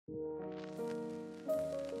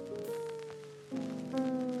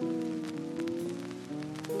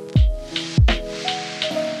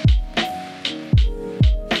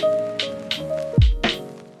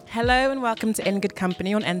Hello and welcome to In Good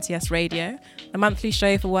Company on NTS Radio, a monthly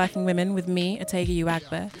show for working women with me, Otegha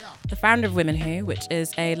Uwagba, the founder of Women Who, which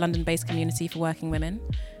is a London-based community for working women.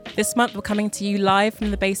 This month we're coming to you live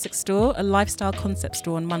from the Basic Store, a lifestyle concept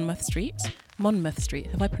store on Monmouth Street. Monmouth Street,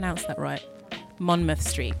 have I pronounced that right? Monmouth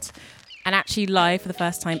Street. And actually live for the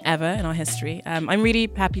first time ever in our history. I'm really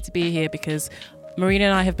happy to be here because Marina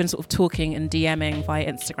and I have been sort of talking and DMing via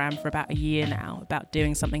Instagram for about a year now about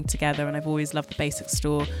doing something together, and I've always loved the Basic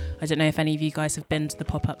Store. I don't know if any of you guys have been to the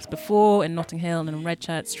pop-ups before in Notting Hill and in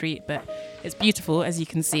Redchurch Street, but it's beautiful, as you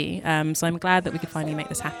can see. So I'm glad that we could finally make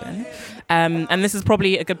this happen. And this is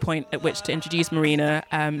probably a good point at which to introduce Marina,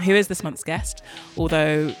 who is this month's guest,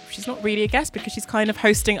 although she's not really a guest because she's kind of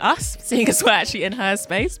hosting us, seeing as we're actually in her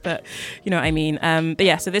space, but you know what I mean. But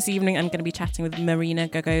yeah, so this evening I'm going to be chatting with Marina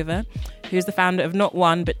Gogova, who's the founder of not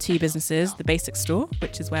one but two businesses, the Basic Store,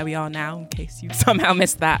 which is where we are now in case you somehow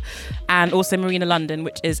missed that, and also Marina London,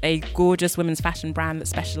 which is a gorgeous women's fashion brand that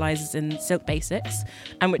specialises in silk basics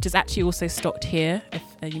and which is actually also stocked here.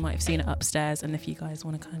 If you might have seen it upstairs, and if you guys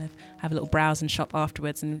want to kind of have a little browse and shop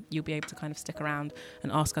afterwards, and you'll be able to kind of stick around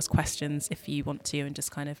and ask us questions if you want to and just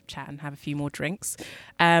kind of chat and have a few more drinks.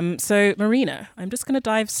 So Marina, I'm just going to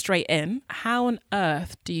dive straight in. How on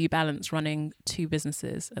earth do you balance running two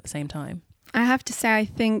businesses at the same time? I have to say, I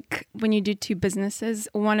think when you do two businesses,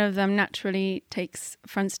 one of them naturally takes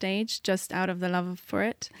front stage just out of the love for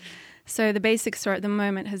it. So the Basic Store at the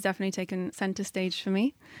moment has definitely taken center stage for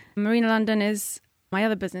me. Marina London is my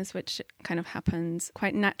other business, which kind of happens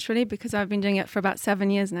quite naturally because I've been doing it for about 7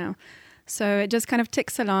 years now. So it just kind of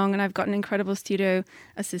ticks along, and I've got an incredible studio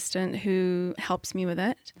assistant who helps me with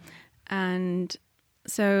it. And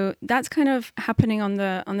so that's kind of happening on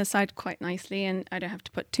the side quite nicely, and I don't have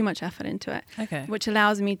to put too much effort into it, okay, which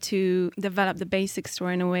allows me to develop the Basic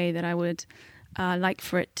Store in a way that I would like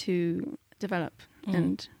for it to develop.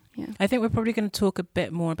 And yeah, I think we're probably going to talk a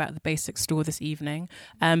bit more about the Basic Store this evening,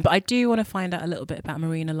 but I do want to find out a little bit about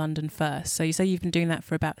Marina London first. So you say you've been doing that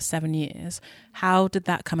for about 7 years. How did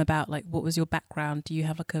that come about? Like, what was your background? Do you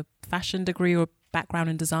have like a fashion degree or background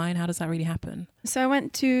in design? How does that really happen? So I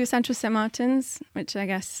went to Central St Martin's, which I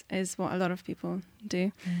guess is what a lot of people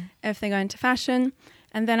do if they go into fashion.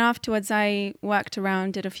 And then afterwards I worked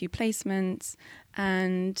around, did a few placements,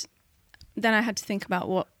 and then I had to think about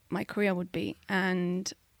what my career would be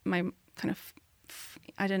and my kind of,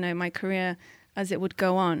 I don't know, my career as it would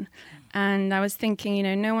go on. And I was thinking, you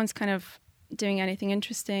know, no one's kind of doing anything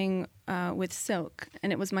interesting with silk.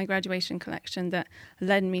 And it was my graduation collection that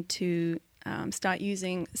led me to start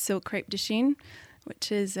using silk crepe de chine,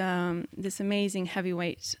 which is this amazing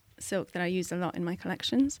heavyweight silk that I use a lot in my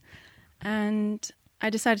collections. And I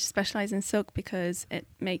decided to specialize in silk because it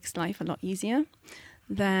makes life a lot easier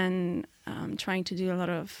than trying to do a lot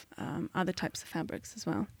of other types of fabrics as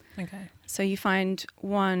well. Okay. So you find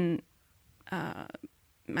one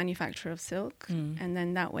manufacturer of silk, and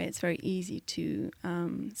then that way it's very easy to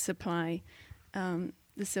supply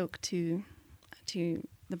the silk to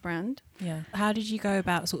the brand. Yeah. How did you go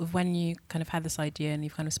about sort of when you kind of had this idea and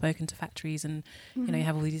you've kind of spoken to factories and you know you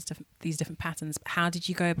have all these different patterns? How did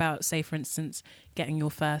you go about, say for instance, getting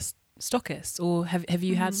your first stockists, or have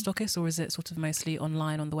you had stockists, or is it sort of mostly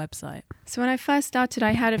online on the website? So when I first started,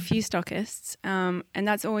 I had a few stockists, and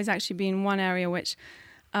that's always actually been one area which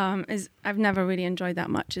is I've never really enjoyed that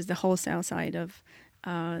much, is the wholesale side of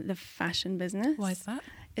the fashion business. Why is that?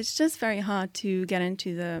 It's just very hard to get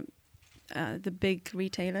into the big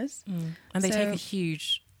retailers. And they take a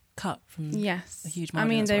huge cut from a huge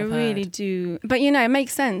margin. I mean, they really do. But, you know, it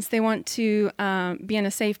makes sense. They want to be in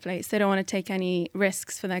a safe place. They don't want to take any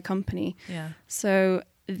risks for their company. Yeah. So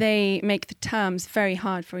they make the terms very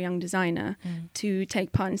hard for a young designer to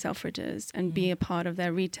take part in Selfridges and be a part of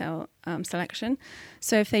their retail selection.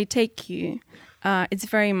 So if they take you, it's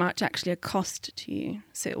very much actually a cost to you.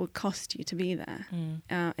 So it will cost you to be there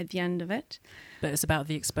at the end of it. But it's about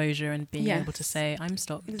the exposure and being able to say, I'm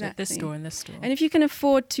stocked at this store and this store. And if you can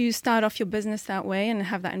afford to start off your business that way and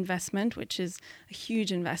have that investment, which is a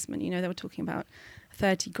huge investment, you know, they were talking about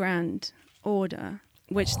 30 grand order,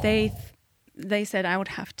 which they said I would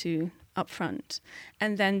have to upfront.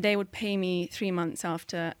 And then they would pay me 3 months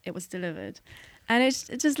after it was delivered. And it's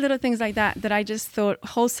just little things like that I just thought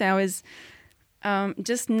wholesale is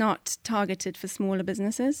just not targeted for smaller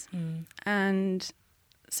businesses. And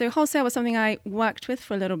so wholesale was something I worked with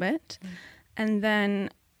for a little bit. And then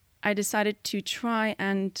I decided to try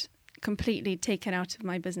and completely take it out of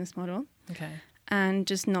my business model. Okay. And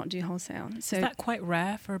just not do wholesale. So is that quite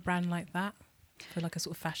rare for a brand like that? For like a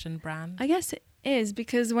sort of fashion brand? I guess it is,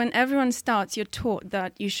 because when everyone starts, you're taught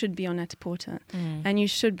that you should be on Net-a-Porter and you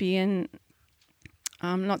should be in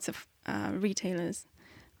lots of retailers.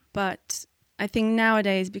 But I think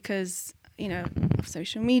nowadays, because of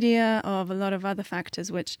social media, of a lot of other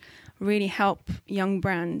factors which really help young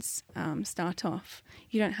brands start off,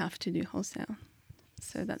 you don't have to do wholesale.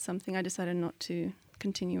 So that's something I decided not to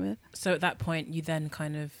continue with. So at that point, you then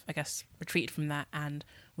kind of, I guess, retreated from that and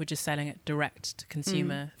were just selling it direct to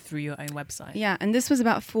consumer through your own website. Yeah, and this was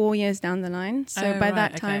about 4 years down the line. So by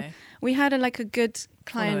that time, we had a good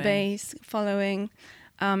client base following.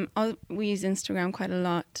 We use Instagram quite a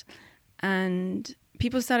lot, and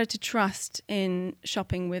people started to trust in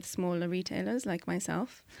shopping with smaller retailers like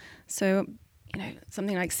myself. So,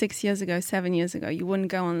 something like 7 years ago, you wouldn't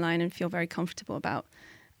go online and feel very comfortable about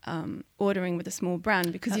ordering with a small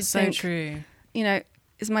brand because you'd think, true.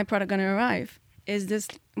 Is my product going to arrive? Is this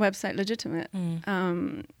website legitimate?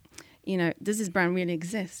 Does this brand really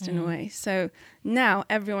exist in a way? So now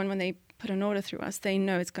everyone, when they put an order through us, they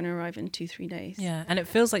know it's going to arrive in 2-3 days. Yeah, and it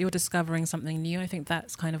feels like you're discovering something new. I think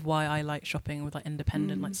that's kind of why I like shopping with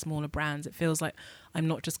independent, smaller brands. It feels like I'm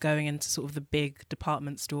not just going into sort of the big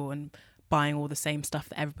department store and buying all the same stuff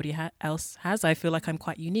that everybody else has. I feel like I'm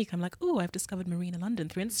quite unique. I'm like, oh, I've discovered Marina London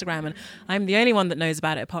through Instagram, and I'm the only one that knows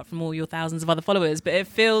about it apart from all your thousands of other followers. But it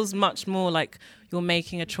feels much more like you're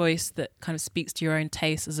making a choice that kind of speaks to your own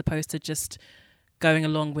taste as opposed to just going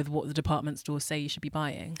along with what the department stores say you should be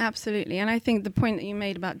buying. Absolutely. And I think the point that you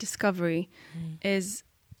made about discovery is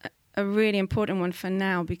a really important one for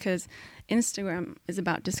now, because Instagram is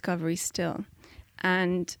about discovery still.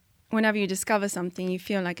 And whenever you discover something, you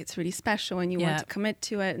feel like it's really special and you want to commit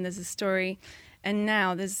to it, and there's a story. And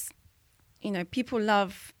now there's, people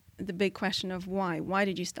love the big question of why. Why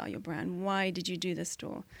did you start your brand? Why did you do this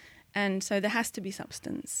store? And so there has to be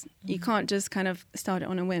substance. You can't just kind of start it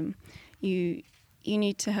on a whim. You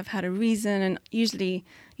need to have had a reason, and usually,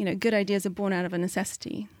 good ideas are born out of a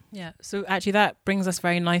necessity. Yeah, so actually that brings us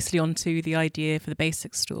very nicely onto the idea for the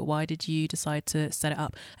Basics store. Why did you decide to set it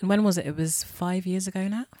up? And when was it? It was 5 years ago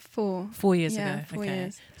now? 4. 4 years ago. Yeah, 4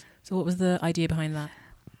 years. So what was the idea behind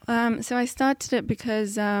that? So I started it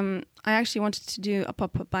because I actually wanted to do a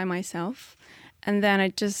pop-up by myself. And then I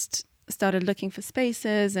just started looking for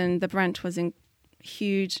spaces, and the rent wasn't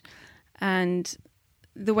huge. And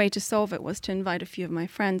the way to solve it was to invite a few of my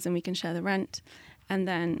friends, and we can share the rent, and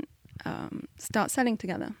then start selling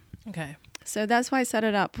together. Okay. So that's why I set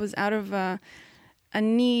it up, was out of a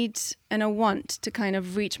need and a want to kind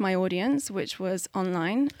of reach my audience, which was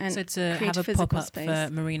online, and so to create have a pop-up space for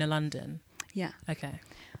Marina London. Yeah. Okay.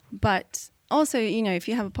 But also, if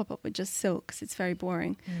you have a pop-up with just silks, it's very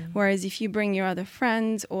boring. Whereas if you bring your other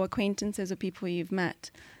friends or acquaintances or people you've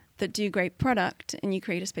met that do great product, and you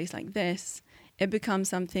create a space like this, it becomes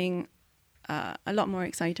something a lot more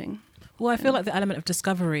exciting. Well, I feel like the element of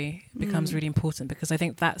discovery becomes really important, because I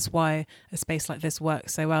think that's why a space like this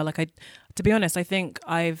works so well. To be honest, I think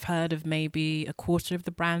I've heard of maybe a quarter of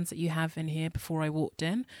the brands that you have in here before I walked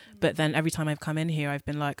in. But then every time I've come in here, I've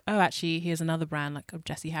been like, oh, actually, here's another brand like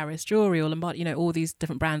Jessie Harris Jewelry or Lombard, all these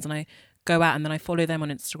different brands. And I go out and then I follow them on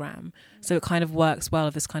Instagram. So it kind of works well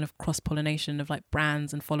of this kind of cross-pollination of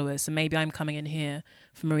brands and followers. So maybe I'm coming in here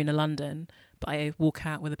for Marina London, but I walk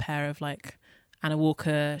out with a pair of Anna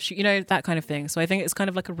Walker, that kind of thing. So I think it's kind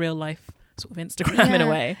of like a real life sort of Instagram in a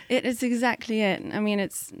way. It is exactly it. I mean,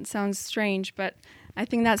 it sounds strange, but I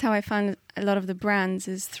think that's how I found a lot of the brands,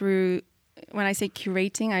 is through, when I say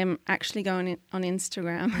curating, I'm actually going on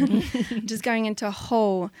Instagram, just going into a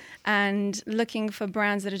hole and looking for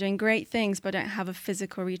brands that are doing great things but don't have a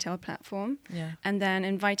physical retail platform. Yeah. And then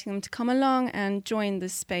inviting them to come along and join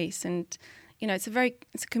this space. And it's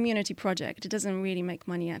a community project. It doesn't really make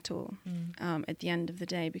money at all at the end of the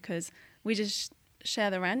day, because we just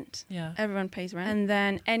share the rent. Yeah. Everyone pays rent. And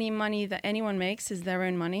then any money that anyone makes is their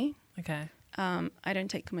own money. Okay. I don't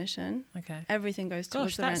take commission. Okay. Everything goes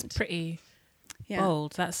towards the rent. That's pretty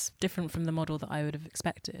bold. That's different from the model that I would have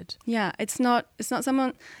expected. Yeah, it's not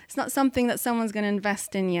something that someone's going to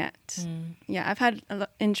invest in yet. Yeah, I've had a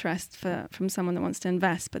lot interest from someone that wants to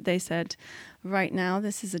invest, but they said, right now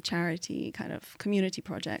this is a charity kind of community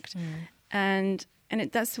project, and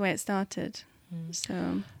that's the way it started.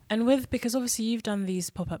 So, and because obviously you've done these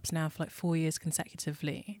pop-ups now for 4 years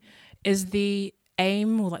consecutively, is the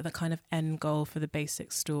aim or the kind of end goal for the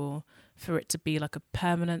Basics store for it to be a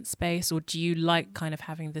permanent space, or do you like kind of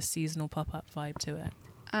having this seasonal pop-up vibe to it?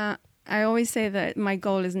 I always say that my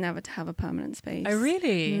goal is never to have a permanent space. Oh,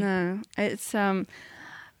 really? No, it's I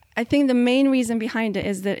think the main reason behind it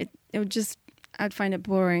is that it would just, I'd find it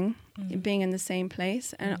boring being in the same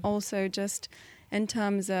place, and also just in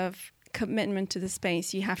terms of commitment to the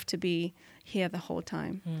space. You have to be here the whole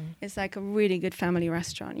time. It's like a really good family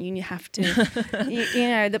restaurant. You have to, you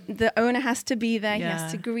know, the owner has to be there. He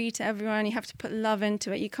has to greet everyone. You have to put love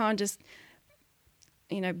into it. You can't just,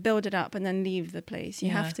 you know, build it up and then leave the place. You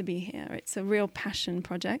have to be here. It's a real passion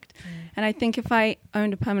project. And I think if I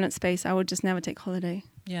owned a permanent space, I would just never take holiday.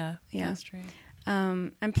 Yeah, that's true.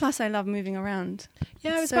 And plus I love moving around.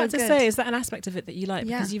 Yeah, I was about to say, is that an aspect of it that you like?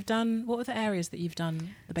 Because you've done, what were the areas that you've done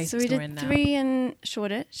the basic store in now? So we did 3 in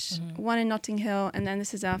Shoreditch, 1 in Notting Hill, and then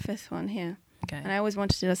this is our 5th one here. Okay. And I always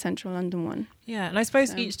wanted to do a central London one. Yeah, and I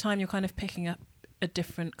suppose each time you're kind of picking up a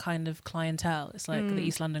different kind of clientele. It's like the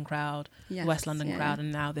East London crowd, the West London crowd,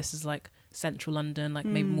 and now this is like central London, like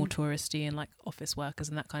maybe more touristy and like office workers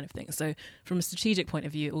and that kind of thing. So from a strategic point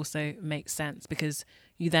of view, it also makes sense because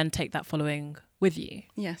you then take that following with you.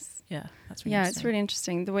 Yes. Yeah, that's really interesting. It's really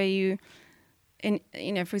interesting the way you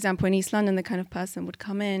know, for example, in East London, the kind of person would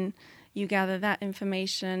come in, you gather that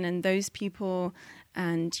information and those people,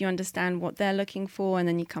 and you understand what they're looking for, and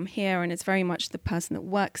then you come here and it's very much the person that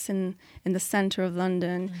works in the centre of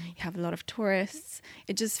London. You have a lot of tourists.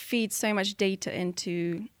 It just feeds so much data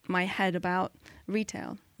into my head about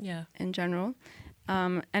retail in general.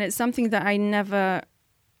 And it's something that I never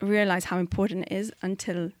realised how important it is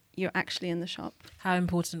until you're actually in the shop. How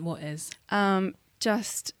important what is?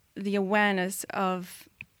 Just the awareness of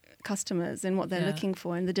customers and what they're looking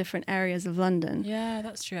for in the different areas of London. Yeah,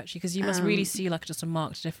 that's true actually, because you must really see like just a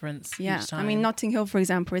marked difference each time. I mean, Notting Hill, for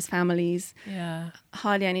example, is families. Yeah.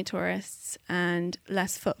 Hardly any tourists and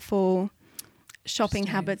less footfall. Shopping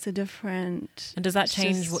habits are different. And does that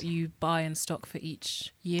change what you buy in stock for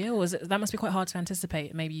each year? Or is it, that must be quite hard to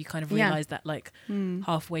anticipate. Maybe you kind of realise that like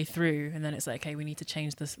halfway through, and then it's like, okay, we need to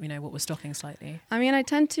change this, you know, what we're stocking slightly. I mean, I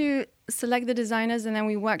tend to select the designers and then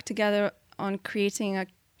we work together on creating a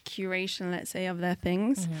curation, let's say, of their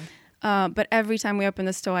things. But every time we open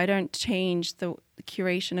the store, I don't change the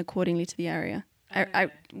curation accordingly to the area.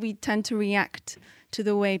 We tend to react to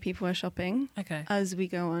the way people are shopping as we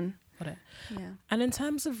go on. Got it. Yeah. And in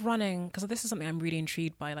terms of running, because this is something I'm really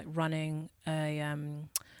intrigued by, like running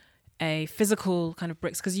a physical kind of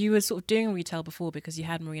bricks, because you were sort of doing retail before because you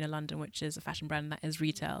had Marina London, which is a fashion brand that is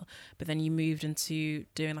retail, but then you moved into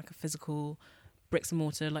doing like a physical bricks and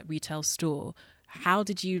mortar like retail store. How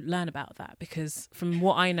did you learn about that? Because from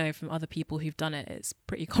what I know from other people who've done it, it's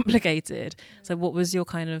pretty complicated. So what was your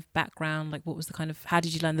kind of background? Like what was the kind of, how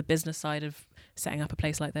did you learn the business side of setting up a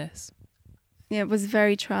place like this? Yeah, it was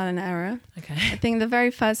very trial and error. Okay. I think the very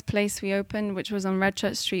first place we opened, which was on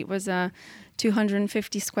Redchurch Street, was a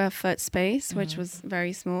 250 square foot space, which was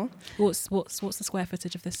very small. What's the square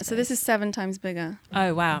footage of this space? So this is 7 times bigger.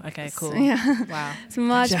 Oh, wow. Okay, cool. Yeah. Wow. It's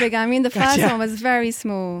much bigger. I mean, the first one was very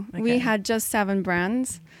small. Okay. We had just 7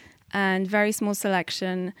 brands and very small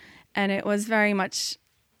selection. And it was very much,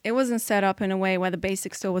 it wasn't set up in a way where the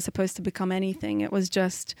basic store was supposed to become anything. It was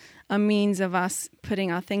just a means of us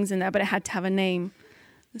putting our things in there, but it had to have a name.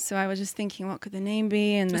 So I was just thinking, what could the name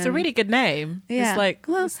be? And it's a really good name. Yeah. It's like,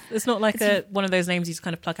 well, it's not like one of those names you just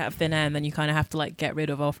kind of pluck out of thin air and then you kind of have to like get rid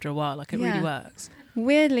of after a while. Like it really works.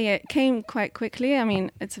 Weirdly, it came quite quickly. I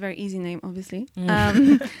mean, it's a very easy name, obviously.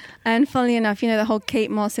 And funnily enough, you know, the whole Kate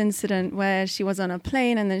Moss incident where she was on a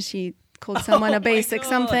plane and then she called someone a basic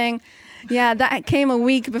something. Yeah, that came a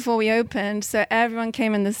week before we opened, so everyone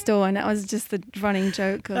came in the store, and that was just the running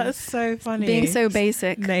joke of that's so funny. Being so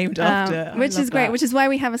basic, named after, which is great. Which is why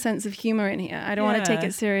we have a sense of humor in here. I don't want to take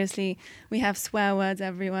it seriously. We have swear words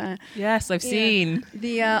everywhere. Yes, I've seen.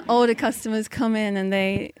 The older customers come in, and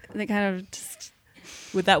they kind of just.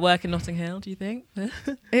 Would that work in Notting Hill, do you think?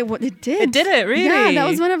 It did. It did it, really? Yeah, that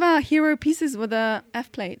was one of our hero pieces with the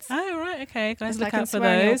F plates. Oh, right, okay. Guys, look out for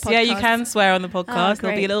those. Yeah, you can swear on the podcast.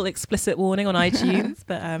 There'll be a little explicit warning on iTunes,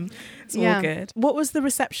 but it's all good. What was the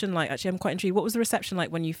reception like? Actually, I'm quite intrigued. What was the reception like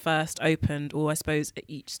when you first opened, or I suppose at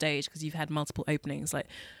each stage, because you've had multiple openings? Like,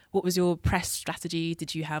 what was your press strategy?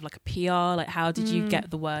 Did you have like a PR? Like, how did you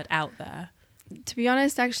get the word out there? To be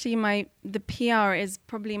honest, actually, the PR is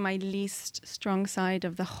probably my least strong side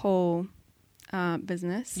of the whole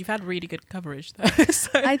business. You've had really good coverage, though.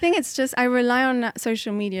 So. I think it's just I rely on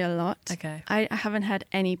social media a lot. Okay. I haven't had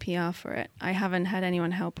any PR for it. I haven't had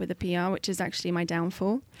anyone help with the PR, which is actually my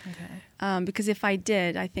downfall. Okay. Because if I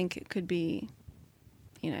did, I think it could be,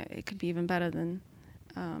 it could be even better than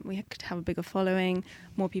we could have a bigger following,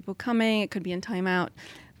 more people coming. It could be in Time Out,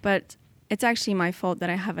 but. It's actually my fault that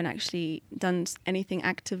I haven't actually done anything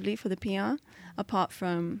actively for the PR, apart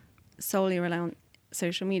from solely rely on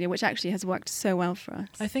social media, which actually has worked so well for us.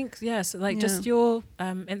 I think, yes, just your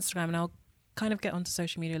Instagram, and I'll kind of get onto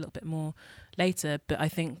social media a little bit more later, but I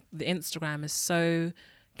think the Instagram is so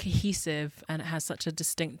cohesive and it has such a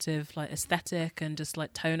distinctive like aesthetic and just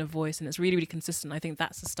like tone of voice, and it's really, really consistent. I think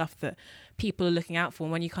that's the stuff that people are looking out for.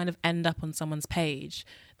 And when you kind of end up on someone's page,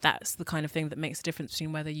 that's the kind of thing that makes a difference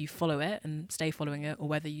between whether you follow it and stay following it or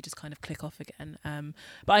whether you just kind of click off again.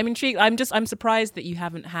 But I'm intrigued. I'm surprised that you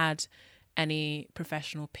haven't had any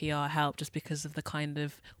professional PR help, just because of the kind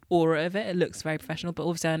of aura of it. It looks very professional, but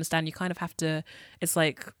obviously I understand you kind of have to, it's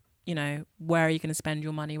like, you know, where are you going to spend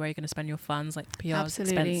your money? Where are you going to spend your funds? Like PR is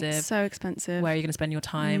expensive. So expensive. Where are you going to spend your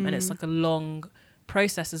time? And it's like a long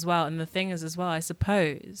process as well. And the thing is as well, I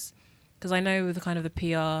suppose, because I know the kind of the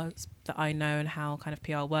PR that I know and how kind of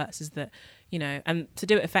PR works is that, you know, and to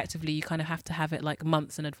do it effectively, you kind of have to have it like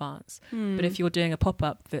months in advance. But if you're doing a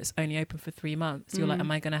pop-up that's only open for 3 months, you're like,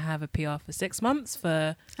 am I going to have a PR for 6 months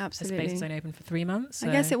for a space that's only open for 3 months? So,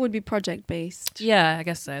 I guess it would be project-based. Yeah, I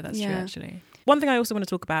guess so. That's true, actually. One thing I also want to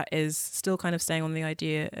talk about is still kind of staying on the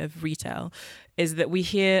idea of retail, is that we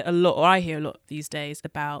hear a lot, or I hear a lot these days,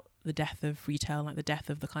 about the death of retail, like the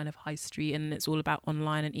death of the kind of high street, and it's all about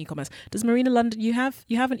online and e-commerce. Does Marina London, you have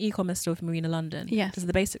an e-commerce store for Marina London? Yes. Does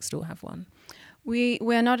the Basic store have one?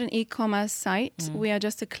 We're not an e-commerce site. We are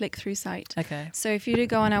just a click-through site. Okay. So if you do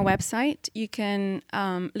go on our website, you can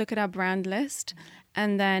look at our brand list,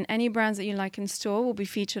 and then any brands that you like in store will be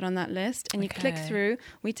featured on that list. And you click through.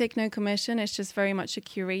 We take no commission. It's just very much a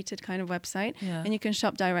curated kind of website. Yeah. And you can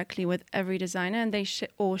shop directly with every designer, and they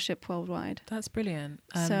all ship worldwide. That's brilliant.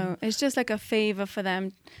 So it's just like a favor for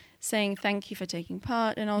them, saying thank you for taking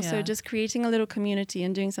part, and also just creating a little community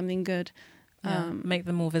and doing something good. Make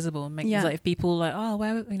them more visible. Like if people like, oh,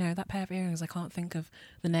 where, you know, that pair of earrings, I can't think of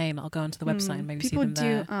the name, I'll go onto the website and maybe see them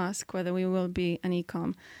there. People do ask whether we will be an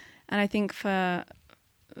e-com, and I think for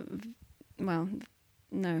no.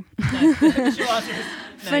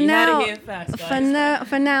 For now,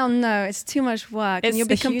 no. It's too much work, and you'll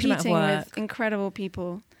be competing with incredible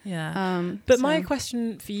people. Yeah. But my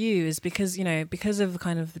question for you is, because, you know, because of the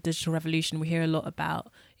kind of the digital revolution, we hear a lot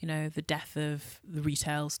about, you know, the death of the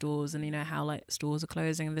retail stores and, you know, how like stores are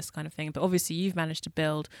closing and this kind of thing. But obviously you've managed to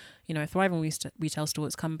build, you know, a thriving retail store.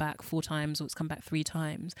 It's come back 4 times or it's come back 3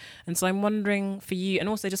 times. And so I'm wondering for you, and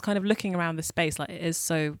also just kind of looking around the space, like it is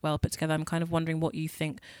so well put together. I'm kind of wondering what you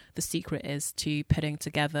think the secret is to putting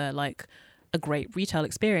together like a great retail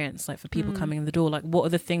experience, like for people coming in the door. Like what are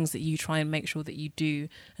the things that you try and make sure that you do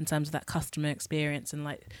in terms of that customer experience and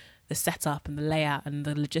like the setup and the layout and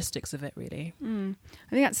the logistics of it, really? I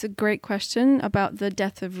think that's a great question about the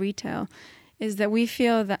death of retail, is that we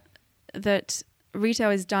feel that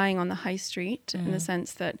retail is dying on the high street in the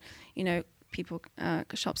sense that, you know, people,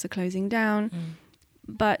 shops are closing down,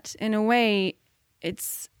 but in a way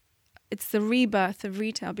it's the rebirth of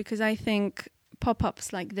retail, because I think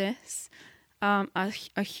pop-ups like this are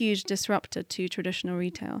a huge disruptor to traditional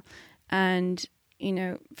retail. And, you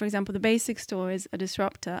know, for example, the Basic store is a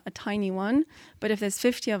disruptor, a tiny one, but if there's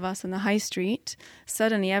 50 of us on the high street,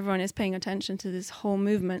 suddenly everyone is paying attention to this whole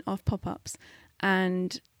movement of pop-ups.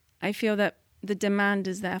 And I feel that the demand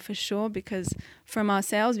is there for sure, because from our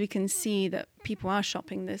sales we can see that people are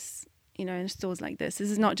shopping this, you know, in stores like this.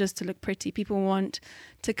 This is not just to look pretty. People want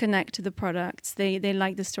to connect to the products. They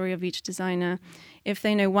like the story of each designer. If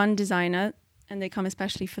they know one designer and they come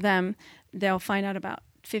especially for them, they'll find out about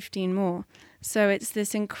 15 more. So it's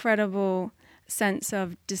this incredible sense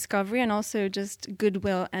of discovery and also just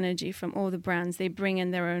goodwill energy from all the brands. They bring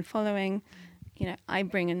in their own following. You know, I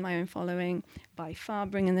bring in my own following, by far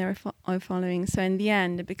bring in their own following. So in the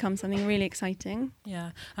end, it becomes something really exciting.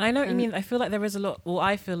 Yeah. And I know what you mean. I feel like there is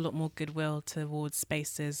I feel a lot more goodwill towards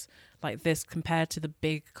spaces like this compared to the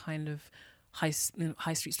big kind of high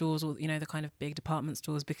street stores, or, you know, the kind of big department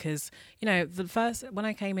stores, because, you know, when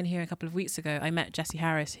I came in here a couple of weeks ago, I met Jessie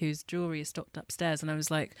Harris, whose jewelry is stocked upstairs, and I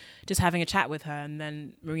was like just having a chat with her, and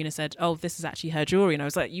then Marina said, oh, this is actually her jewelry, and I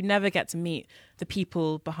was like, you never get to meet the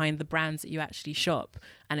people behind the brands that you actually shop,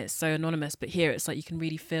 and it's so anonymous. But here it's like you can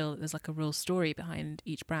really feel that there's like a real story behind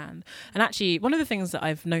each brand. And actually one of the things that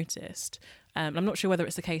I've noticed, I'm not sure whether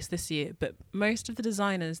it's the case this year, but most of the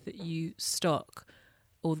designers that you stock,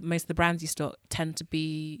 or most of the brands you stock, tend to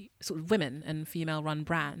be sort of women and female-run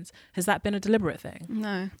brands. Has that been a deliberate thing?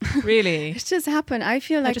 No. Really? It's just happened. I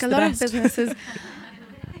feel like a lot of businesses...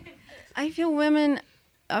 I feel women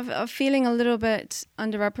are feeling a little bit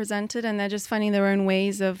underrepresented, and they're just finding their own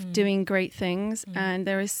ways of doing great things. And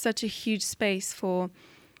there is such a huge space for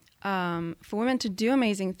women to do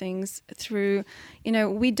amazing things through... You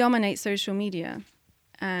know, we dominate social media.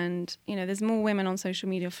 And, you know, there's more women on social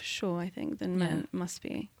media for sure, I think, than men must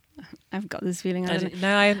be. I've got this feeling. I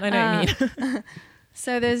know what you mean.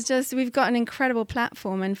 So we've got an incredible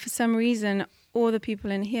platform. And for some reason, all the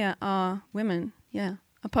people in here are women. Yeah.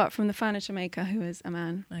 apart from the furniture maker, who is a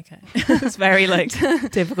man. Okay. It's very like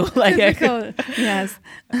typical. Like, Typical, yes.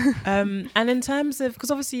 And in terms of,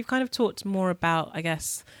 because obviously you've kind of talked more about, I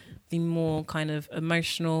guess, the more kind of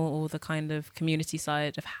emotional or the kind of community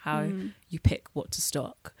side of how you pick what to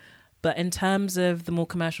stock. But in terms of the more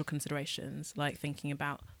commercial considerations, like thinking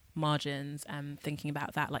about margins and thinking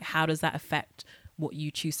about that, like how does that affect what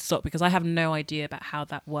you choose to stock? Because I have no idea about how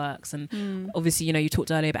that works. And obviously, you know, you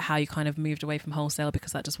talked earlier about how you kind of moved away from wholesale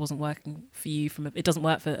because that just wasn't working for you. It doesn't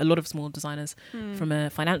work for a lot of small designers from a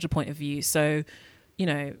financial point of view. So, you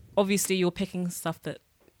know, obviously you're picking stuff that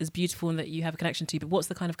is beautiful and that you have a connection to, but what's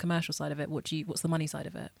the kind of commercial side of it? What's the money side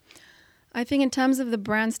of it? I think in terms of the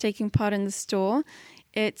brands taking part in the store,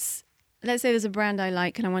 it's, let's say there's a brand I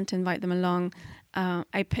like and I want to invite them along.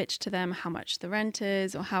 I pitch to them how much the rent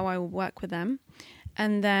is or how I will work with them.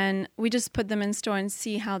 And then we just put them in store and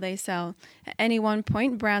see how they sell. At any one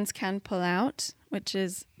point, brands can pull out, which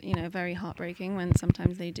is, you know, very heartbreaking when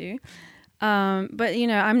sometimes they do. But, you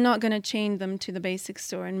know, I'm not going to chain them to the basic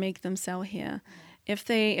store and make them sell here. If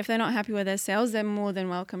they're not happy with their sales, they're more than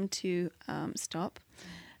welcome to stop.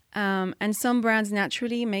 And some brands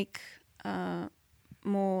naturally make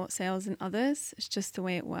more sales than others. It's just the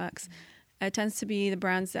way it works. It tends to be the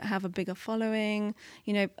brands that have a bigger following.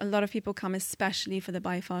 You know, a lot of people come especially for the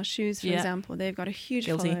By-Far shoes, for example. They've got a huge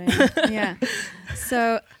following. Yeah.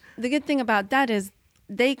 So the good thing about that is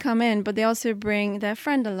they come in, but they also bring their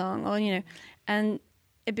friend along, or, you know, and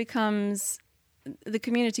it becomes, the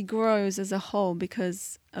community grows as a whole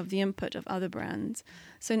because of the input of other brands.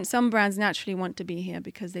 So some brands naturally want to be here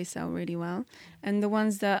because they sell really well. And the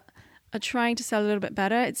ones that are trying to sell a little bit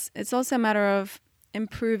better, it's also a matter of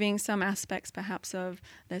improving some aspects perhaps of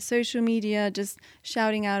their social media, just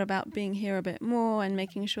shouting out about being here a bit more and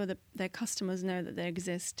making sure that their customers know that they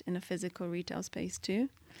exist in a physical retail space too.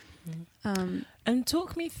 And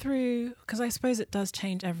talk me through, because I suppose it does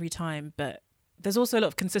change every time, but there's also a lot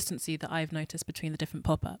of consistency that I've noticed between the different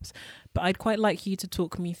pop-ups. But I'd quite like you to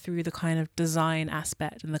talk me through the kind of design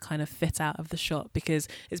aspect and the kind of fit out of the shop, because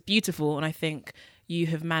it's beautiful and I think you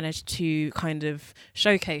have managed to kind of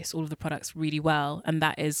showcase all of the products really well. And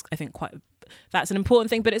that is, I think, that's an important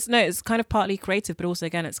thing, but it's kind of partly creative, but also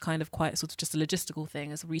again, it's kind of quite sort of just a logistical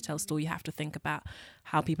thing. As a retail store, you have to think about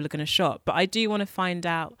how people are going to shop. But I do want to find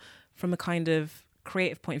out from a kind of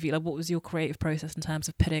creative point of view, like what was your creative process in terms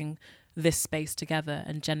of putting this space together,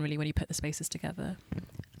 and generally when you put the spaces together?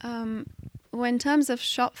 Well, in terms of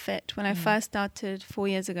shop fit, when I first started 4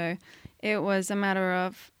 years ago, it was a matter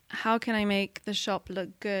of how can I make the shop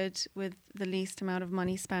look good with the least amount of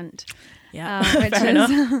money spent? Yeah, which fair is,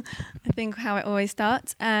 enough. I think, how it always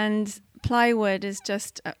starts. And plywood is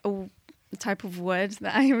just a type of wood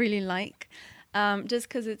that I really like, just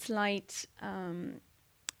because it's light.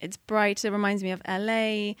 It's bright. It reminds me of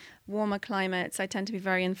LA, warmer climates. I tend to be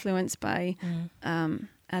very influenced by LA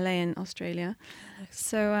and Australia.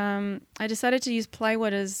 So I decided to use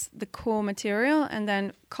plywood as the core material, and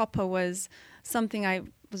then copper was something I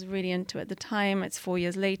was really into at the time. It's 4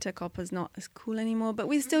 years later. Copper's not as cool anymore, but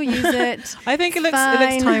we still use it. I think it looks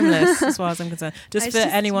timeless as far as I'm concerned. Just for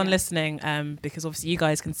anyone listening, because obviously you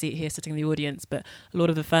guys can see it here sitting in the audience, but a lot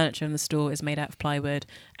of the furniture in the store is made out of plywood,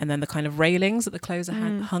 and then the kind of railings that the clothes are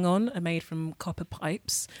hung on are made from copper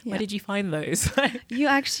pipes. Where did you find those? You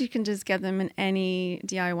actually can just get them in any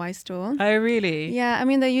DIY store. Oh, really? Yeah, I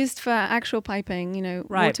mean, they're used for actual piping, you know,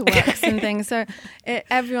 waterworks and things. So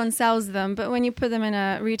everyone sells them, but when you put them in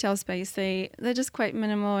a retail space, they're just quite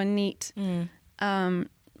minimal and neat.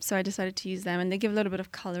 So I decided to use them, and they give a little bit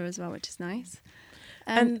of color as well, which is nice.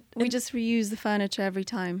 And we just reuse the furniture every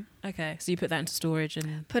time. Okay, so you put that into storage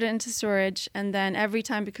and put it into storage, and then every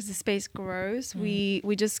time, because the space grows, we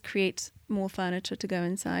just create more furniture to go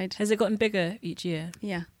inside. Has it gotten bigger each year?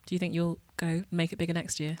 Yeah. Do you think you'll go make it bigger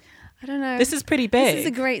next year? I don't know. This is pretty big. This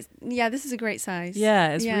is a great size.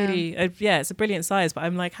 Yeah, it's really, it's a brilliant size, but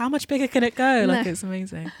I'm like, how much bigger can it go? Like, it's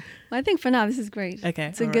amazing. Well, I think for now, this is great. Okay.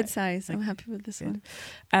 It's a good size. I'm happy with this one.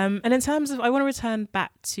 And in terms of, I want to return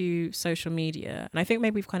back to social media, and I think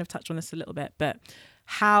maybe we've kind of touched on this a little bit, but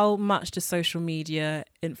how much does social media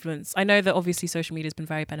influence? I know that obviously social media has been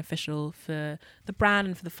very beneficial for the brand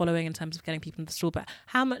and for the following in terms of getting people in the store, but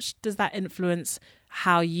how much does that influence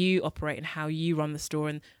how you operate and how you run the store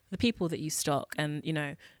and the people that you stock, and, you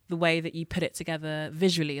know, the way that you put it together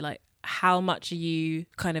visually? Like, how much are you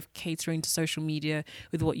kind of catering to social media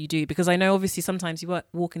with what you do? Because I know obviously sometimes you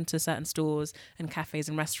walk into certain stores and cafes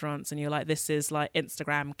and restaurants and you're like, this is like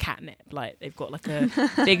Instagram catnip. Like, they've got like a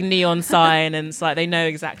big neon sign and it's like they know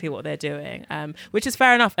exactly what they're doing, which is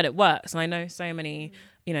fair enough, and it works. And I know so many,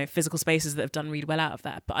 you know, physical spaces that have done really well out of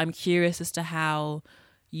that. But I'm curious as to how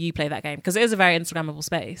you play that game? Because it is a very Instagrammable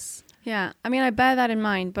space. Yeah, I mean, I bear that in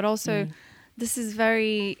mind, but also this is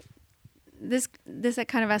very, this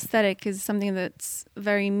kind of aesthetic is something that's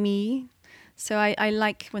very me. So I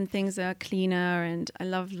like when things are cleaner, and I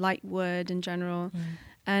love light wood in general.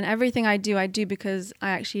 And everything I do because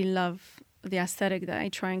I actually love the aesthetic that I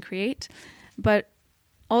try and create. But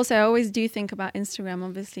also, I always do think about Instagram,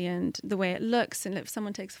 obviously, and the way it looks. And if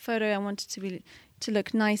someone takes a photo, I want it to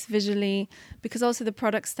look nice visually, because also the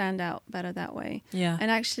products stand out better that way. Yeah.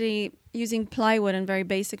 And actually using plywood and very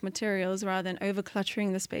basic materials rather than over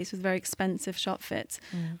cluttering the space with very expensive shop fits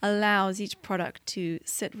allows each product to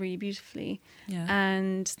sit really beautifully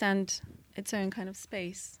and stand its own kind of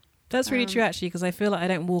space. That's really true, actually, because I feel like I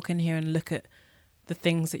don't walk in here and look at the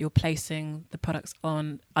things that you're placing the products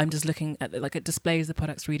on. I'm just looking at it displays the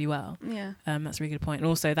products really well. Yeah. That's a really good point. And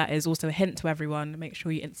also, that is also a hint to everyone: make sure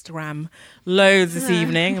you Instagram loads this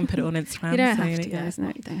evening and put it on Instagram. You don't have to, guys. No,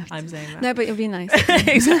 you don't have to. I'm saying that. No, but it'll be nice.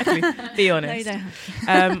 Exactly. Be honest. No, you don't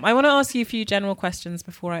have to. I want to ask you a few general questions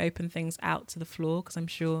before I open things out to the floor, because I'm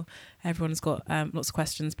sure everyone's got lots of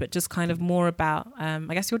questions, but just kind of more about,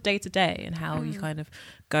 I guess, your day to day and how you kind of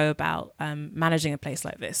go about managing a place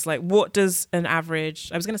like this. Like, what does an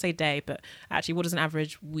average, I was going to say day, but actually, what does an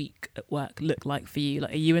average week at work look like for you?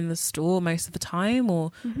 Like, are you in the store most of the time,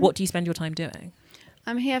 or what do you spend your time doing?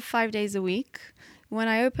 I'm here 5 days a week. When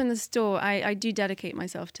I open the store, I do dedicate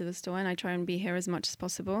myself to the store, and I try and be here as much as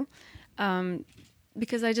possible.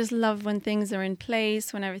 Because I just love when things are in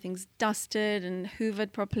place, when everything's dusted and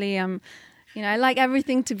hoovered properly. I like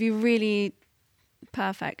everything to be really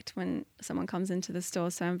perfect when someone comes into the store.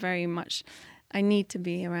 So I need to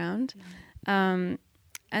be around. And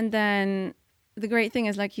then the great thing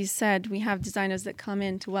is, like you said, we have designers that come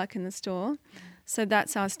in to work in the store. So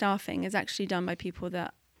that's our staffing is actually done by people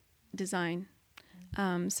that design.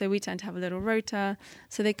 So we tend to have a little rota.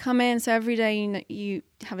 So they come in. So every day you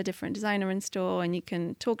have a different designer in store, and you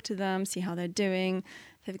can talk to them, see how they're doing,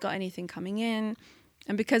 if they've got anything coming in.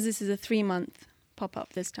 And because this is a 3-month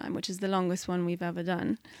pop-up this time, which is the longest one we've ever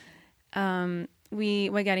done,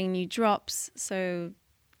 we're getting new drops. So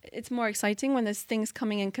it's more exciting when there's things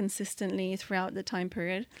coming in consistently throughout the time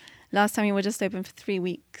period. Last time we were just open for 3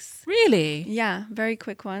 weeks. Really? Yeah, very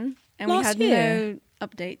quick one. And Last we had year? no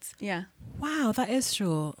updates. Yeah. Wow, that is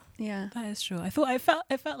short. Yeah. That is short. I thought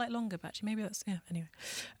it felt like longer, but actually maybe that's anyway.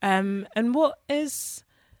 And what is,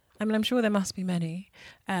 I mean, I'm sure there must be many,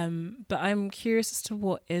 but I'm curious as to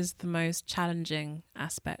what is the most challenging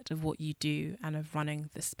aspect of what you do and of running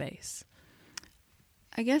this space.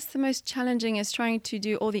 I guess the most challenging is trying to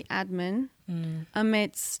do all the admin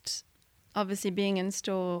amidst obviously being in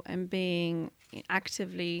store and being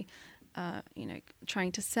actively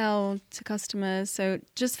trying to sell to customers. So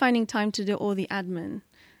just finding time to do all the admin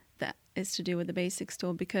that is to do with the basic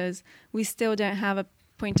store, because we still don't have a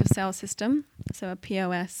point of sale system, so a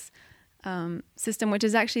POS system, which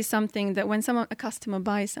is actually something that when a customer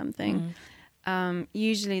buys something,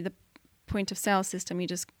 usually the point of sale system, you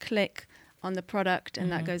just click on the product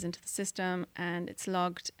and that goes into the system and it's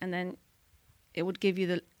logged, and then it would give you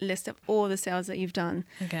the list of all the sales that you've done.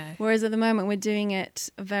 Okay. Whereas at the moment we're doing it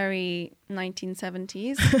very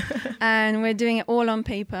 1970s and we're doing it all on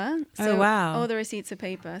paper. So all the receipts are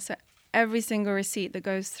paper. So every single receipt that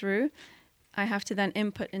goes through, I have to then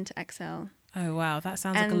input into Excel. Oh, wow. That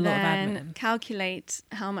sounds like a lot of admin. And then calculate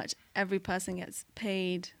how much every person gets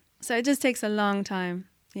paid. So it just takes a long time.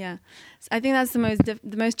 Yeah. So I think that's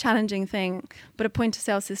the most challenging thing. But a point of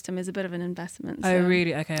sale system is a bit of an investment. So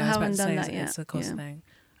really? Okay. I haven't done that yet. It's a cost thing.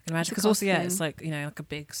 I can imagine. Because also, it's like, like a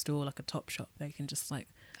big store, like a Top Shop. They can just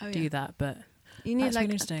do that. But you need like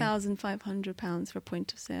 £1,500 for a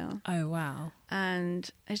point of sale. Oh, wow. And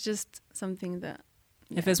it's just something that...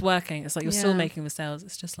 If it's working, it's like you're still making the sales.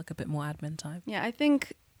 It's just like a bit more admin time. Yeah, I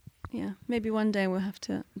think... Yeah, maybe one day we'll have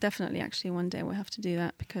to do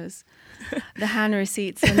that, because the hand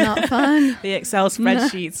receipts are not fun. The Excel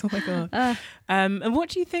spreadsheets, oh my God. And what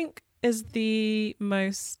do you think is the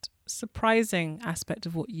most surprising aspect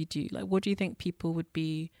of what you do? Like, what do you think people would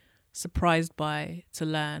be surprised by to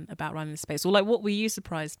learn about running the space? Or like, what were you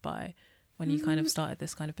surprised by when you kind of started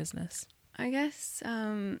this kind of business? I guess,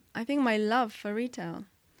 I think my love for retail. Oh,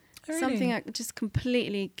 really? Something that just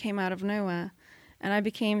completely came out of nowhere. And I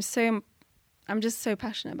became I'm just so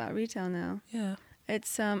passionate about retail now. Yeah.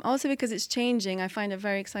 It's also because it's changing. I find it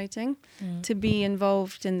very exciting to be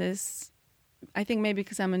involved in this. I think maybe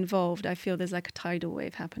because I'm involved, I feel there's like a tidal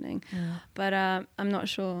wave happening. Yeah. But I'm not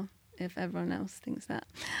sure if everyone else thinks that.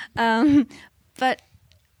 But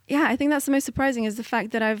yeah, I think that's the most surprising, is the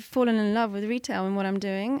fact that I've fallen in love with retail and what I'm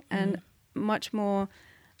doing, and much more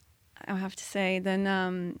I have to say,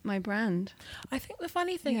 than my brand. I think the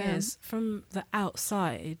funny thing is, from the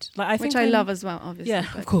outside, like I think which I love as well, obviously. Yeah,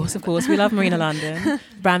 of course, we love Marina London,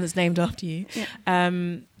 brand that's named after you. Yeah.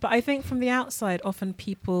 But I think from the outside, often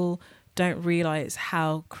people don't realize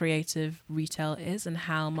how creative retail is and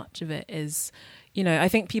how much of it is, you know, I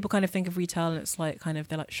think people kind of think of retail and it's like kind of,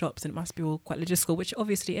 they're like shops and it must be all quite logistical, which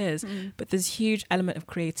obviously is, but there's huge element of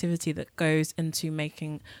creativity that goes into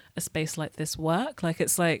making a space like this work. Like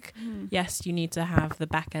it's like, yes, you need to have the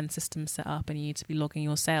back end system set up and you need to be logging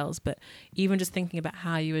your sales, but even just thinking about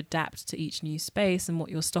how you adapt to each new space and what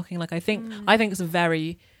you're stocking, like I think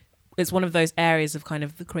it's one of those areas of kind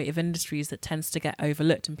of the creative industries that tends to get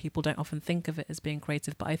overlooked and people don't often think of it as being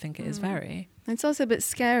creative, but I think it is very. It's also a bit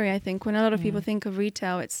scary, I think, when a lot of people think of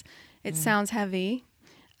retail, it sounds heavy,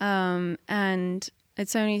 and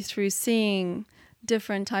it's only through seeing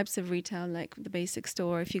different types of retail, like the basic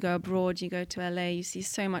store. If you go abroad, you go to LA, you see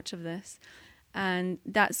so much of this. And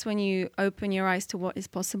that's when you open your eyes to what is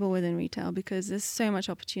possible within retail, because there's so much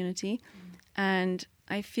opportunity. And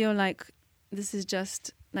I feel like this is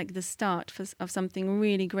just like the start of something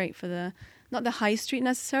really great for not the high street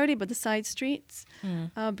necessarily, but the side streets,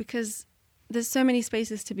 because there's so many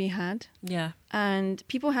spaces to be had. Yeah. And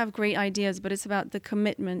people have great ideas, but it's about the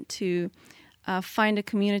commitment to find a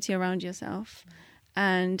community around yourself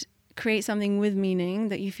and create something with meaning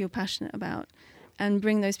that you feel passionate about and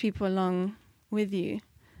bring those people along with you.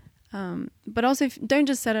 But also don't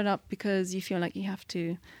just set it up because you feel like you have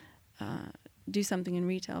to do something in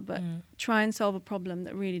retail, but try and solve a problem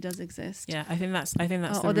that really does exist. Yeah, I think that's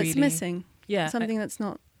or that's missing. Yeah, something that's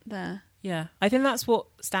not there. Yeah, I think that's what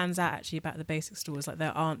stands out actually about the basic stores. Like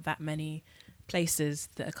there aren't that many places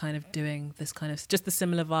that are kind of doing this kind of just the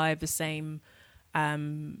similar vibe, the same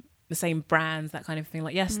brands, that kind of thing.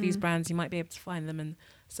 Like yes, these brands you might be able to find them in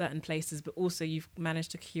certain places, but also you've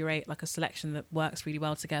managed to curate like a selection that works really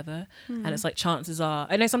well together. And it's like chances are,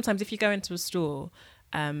 I know sometimes if you go into a store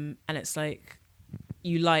and it's like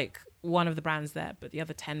you like one of the brands there, but the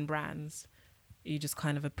other 10 brands you just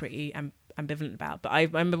kind of are pretty ambivalent about. But I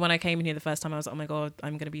remember when I came in here the first time, I was like, oh my God,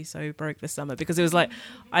 I'm going to be so broke this summer, because it was like,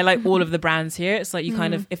 I like all of the brands here. It's like you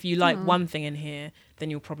kind of, if you like one thing in here, then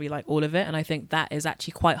you'll probably like all of it. And I think that is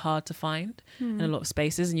actually quite hard to find in a lot of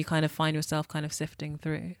spaces, and you kind of find yourself kind of sifting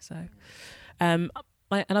through. So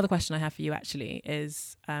another question I have for you actually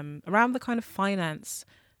is around the kind of finance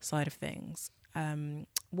side of things.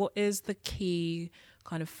 What is the key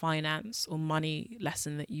kind of finance or money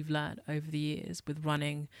lesson that you've learned over the years with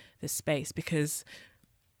running this space? Because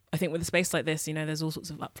I think with a space like this, you know, there's all sorts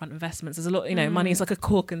of upfront investments. There's a lot, you know, money is like a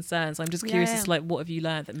core concern. So I'm just curious as to like, what have you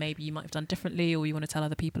learned that maybe you might have done differently or you want to tell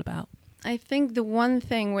other people about? I think the one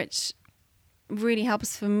thing which really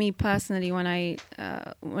helps for me personally when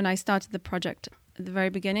I started the project at the very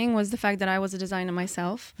beginning was the fact that I was a designer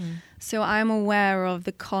myself. So I'm aware of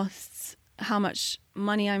the costs, how much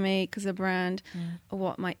money I make as a brand,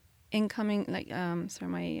 what my income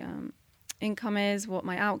is, what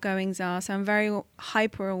my outgoings are. So I'm very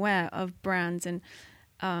hyper aware of brands and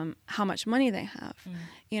how much money they have.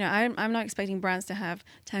 You know, I'm not expecting brands to have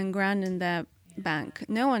 10 grand in their bank.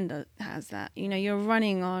 No one has that. You know, you're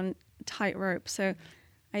running on tightrope. So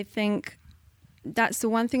I think that's the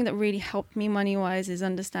one thing that really helped me money-wise, is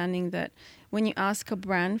understanding that when you ask a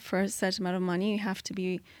brand for a certain amount of money, you have to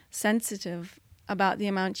be sensitive about the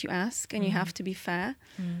amount you ask, and you have to be fair.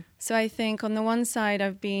 So I think on the one side,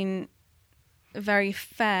 I've been very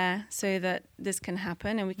fair so that this can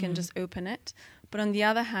happen and we can just open it. But on the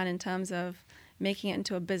other hand, in terms of making it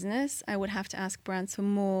into a business, I would have to ask brands for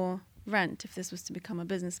more rent if this was to become a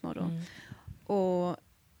business model. Or,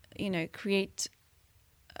 you know,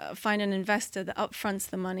 find an investor that upfronts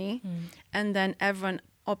the money and then everyone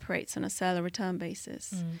operates on a sale or return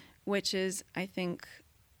basis, which is, I think,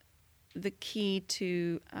 the key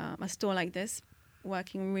to a store like this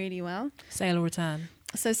working really well. Sale or return?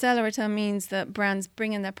 So sale or return means that brands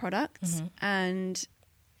bring in their products and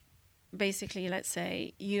basically, let's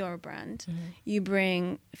say you're a brand, you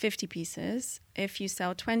bring 50 pieces. If you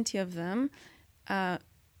sell 20 of them,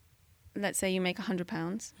 let's say you make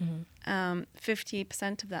 £100,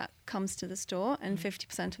 50% of that comes to the store and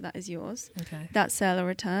 50% of that is yours. Okay. That's sale or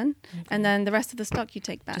return. Okay. And then the rest of the stock you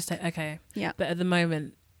take back. Okay. Yeah. But at the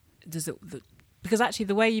moment, because actually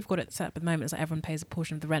the way you've got it set up at the moment is that everyone pays a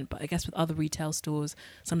portion of the rent, but I guess with other retail stores,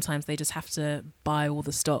 sometimes they just have to buy all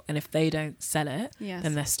the stock, and if they don't sell it,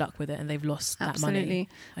 then they're stuck with it and they've lost that money. Absolutely.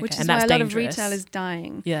 Okay. Which is why a lot of retail is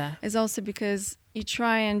dying. Yeah. It's also because you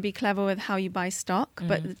try and be clever with how you buy stock,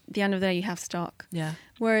 but at the end of the day you have stock. Yeah.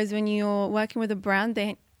 Whereas when you're working with a brand,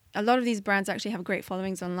 a lot of these brands actually have great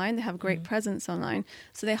followings online. They have great presence online.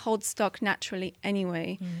 So they hold stock naturally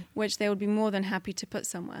anyway, which they would be more than happy to put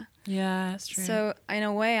somewhere. Yeah, that's true. So in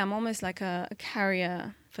a way, I'm almost like a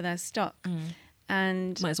carrier for their stock.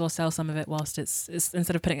 And might as well sell some of it whilst it's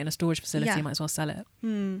instead of putting it in a storage facility, you might as well sell it.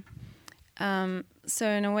 So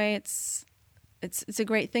in a way, it's a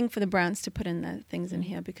great thing for the brands to put in their things in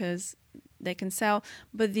here because they can sell.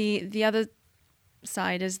 But the other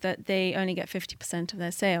side is that they only get 50% of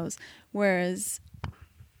their sales, whereas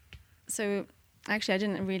actually I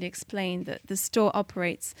didn't really explain that the store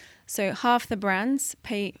operates so half the brands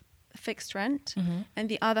pay fixed rent and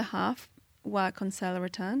the other half work on sell or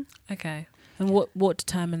return. Okay. And what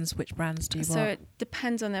determines which brands do you So it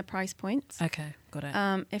depends on their price points. Okay, got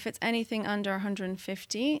it. If it's anything under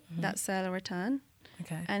 150, that's sell or return.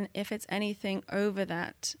 Okay. And if it's anything over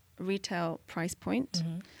that retail price point,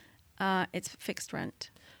 it's fixed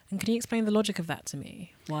rent. And can you explain the logic of that to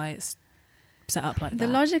me? Why it's set up like that? The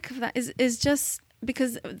logic of that is just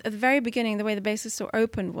because at the very beginning, the way the Basic store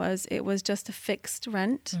opened it was just a fixed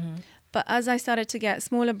rent. But as I started to get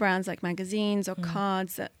smaller brands like magazines or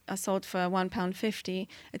cards that are sold for £1.50,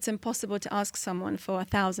 it's impossible to ask someone for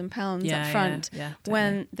 £1,000 up front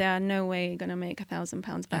when they are no way going to make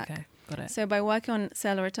 £1,000 back. Okay, got it. So by working on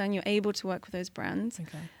sell or return, you're able to work with those brands.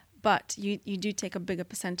 Okay. But you do take a bigger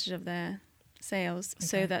percentage of their sales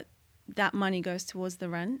so that money goes towards the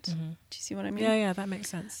rent. Do you see what I mean? Yeah, that makes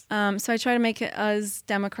sense. So I try to make it as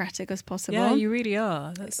democratic as possible. Yeah, you really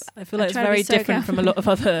are. I feel like it's very different from a lot of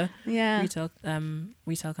other retail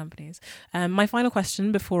companies. My final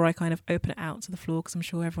question before I kind of open it out to the floor, because I'm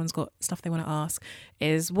sure everyone's got stuff they want to ask,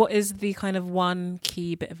 is what is the kind of one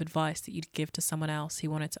key bit of advice that you'd give to someone else who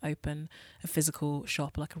wanted to open a physical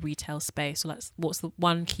shop, like a retail space? Or what's the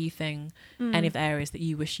one key thing, any of the areas that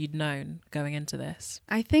you wish you'd known going into this?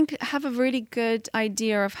 I think have a really good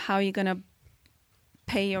idea of how you're going to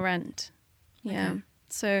pay your rent. Yeah. Okay.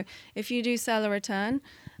 So if you do sell or return,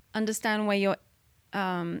 understand where your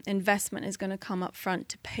investment is going to come up front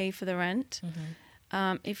to pay for the rent.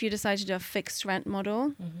 If you decide to do a fixed rent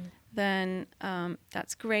model, then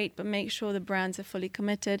that's great, but make sure the brands are fully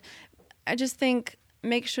committed. I just think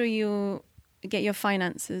make sure you get your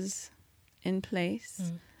finances in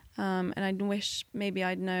place. And I wish maybe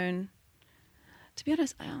I'd known. To be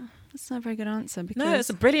honest, that's not a very good answer. Because no, it's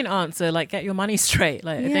a brilliant answer. Like, get your money straight.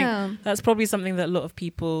 Like, I think that's probably something that a lot of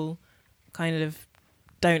people kind of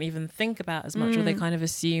don't even think about as much, or they kind of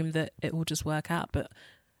assume that it will just work out. But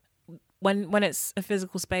when it's a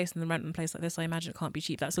physical space and the rent in a place like this, I imagine it can't be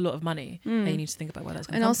cheap. That's a lot of money. And you need to think about where that's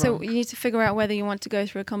going to come from. And also, you need to figure out whether you want to go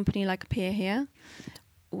through a company like Appear Here,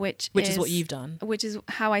 which is what you've done. Which is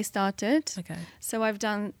how I started. Okay. So I've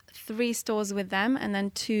done 3 stores with them and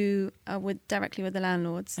then 2 directly with the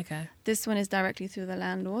landlords. Okay. This one is directly through the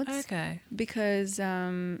landlords. Okay. Because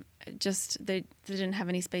they didn't have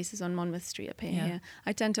any spaces on Monmouth Street up here.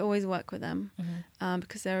 I tend to always work with them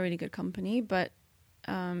because they're a really good company. But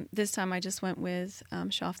this time I just went with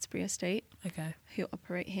Shaftesbury Estate, who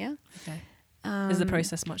operate here. Okay. Is the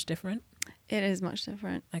process much different? It is much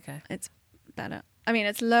different. Okay. It's better. I mean,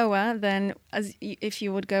 it's lower than if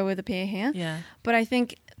you would go with Appear Here. Yeah. But I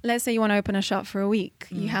think, let's say you want to open a shop for a week,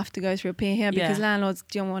 you have to go through Appear Here because landlords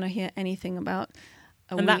don't want to hear anything about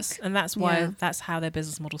a week. That's why that's how their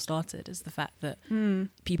business model started, is the fact that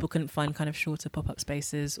people couldn't find kind of shorter pop-up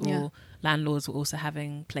spaces, or landlords were also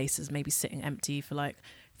having places maybe sitting empty for like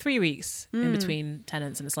 3 weeks in between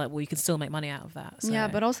tenants, and it's like, well, you can still make money out of that. So. Yeah,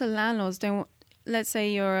 but also landlords don't. Let's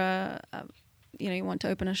say you're you want to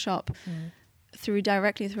open a shop.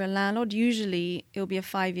 Directly through a landlord, usually it'll be a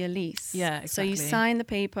 5-year lease. Yeah, exactly. So you sign the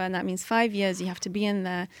paper, and that means 5 years you have to be in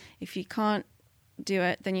there. If you can't do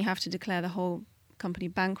it, then you have to declare the whole company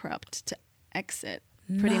bankrupt to exit.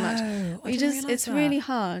 Pretty much. It's really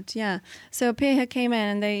hard. Yeah. So Appear Here came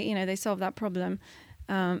in and they solved that problem.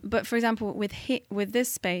 But for example, with this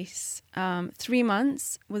space, 3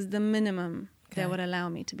 months was the minimum they would allow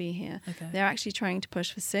me to be here. Okay. They're actually trying to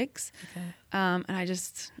push for 6. Okay. And I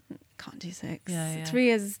just can't do 6. 3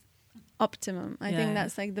 is optimum. I think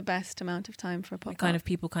that's like the best amount of time for a pop-up. Kind of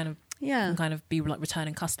people can kind of be like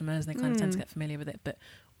returning customers, and they kind of tend to get familiar with it, but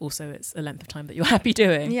also it's a length of time that you're happy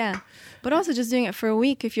doing. Yeah. But also just doing it for a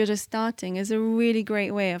week if you're just starting is a really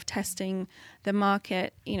great way of testing the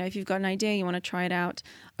market. If you've got an idea, you want to try it out,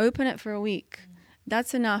 open it for a week.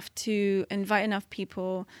 That's enough to invite enough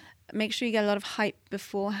people. Make sure you get a lot of hype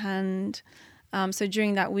beforehand. So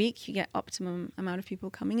during that week, you get optimum amount of people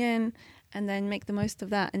coming in, and then make the most of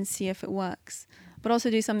that and see if it works. But also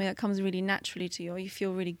do something that comes really naturally to you, or you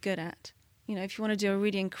feel really good at. If you want to do a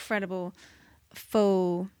really incredible,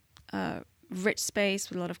 full rich space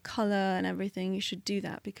with a lot of color and everything, you should do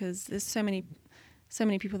that, because there's so many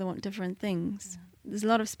people that want different things. There's a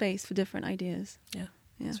lot of space for different ideas. Yeah.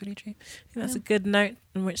 That's really true. I think that's a good note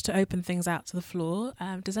on which to open things out to the floor.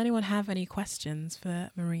 Does anyone have any questions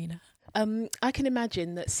for Marina? I can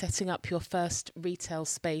imagine that setting up your first retail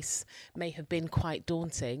space may have been quite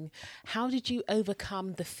daunting. How did you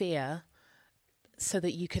overcome the fear so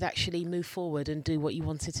that you could actually move forward and do what you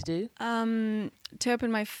wanted to do? To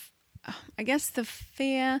open I guess the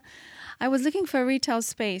fear, I was looking for a retail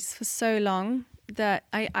space for so long that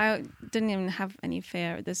I didn't even have any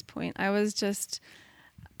fear at this point.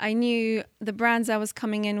 I knew the brands I was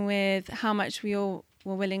coming in with, how much we all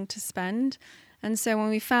were willing to spend. And so when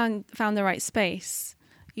we found the right space,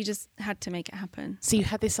 you just had to make it happen. So you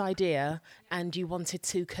had this idea and you wanted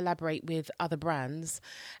to collaborate with other brands.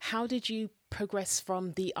 How did you progress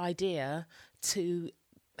from the idea to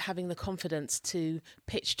having the confidence to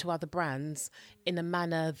pitch to other brands in a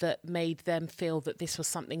manner that made them feel that this was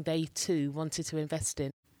something they too wanted to invest in?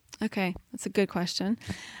 Okay, that's a good question.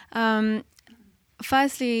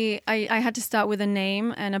 Firstly, I had to start with a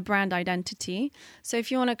name and a brand identity. So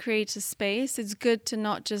if you want to create a space, it's good to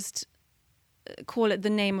not just call it the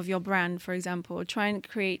name of your brand, for example. Try and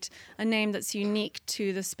create a name that's unique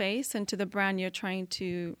to the space and to the brand you're trying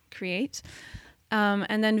to create.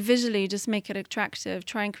 And then visually, just make it attractive.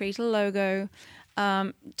 Try and create a logo.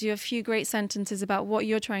 Do a few great sentences about what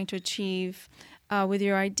you're trying to achieve with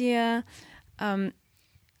your idea.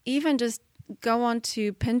 Even just go on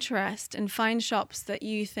to Pinterest and find shops that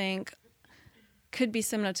you think could be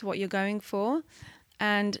similar to what you're going for,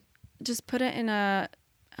 and just put it in a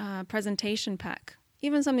presentation pack,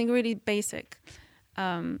 even something really basic,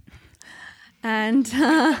 and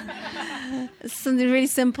something really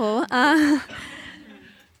simple.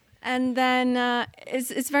 And then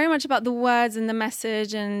it's very much about the words and the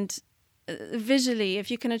message, and visually,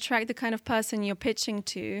 if you can attract the kind of person you're pitching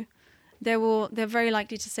to, they're very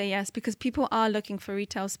likely to say yes, because people are looking for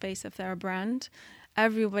retail space if they're a brand.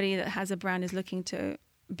 Everybody that has a brand is looking to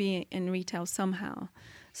be in retail somehow.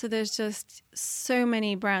 So there's just so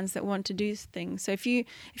many brands that want to do things. So if you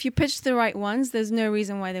pitch the right ones, there's no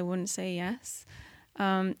reason why they wouldn't say yes.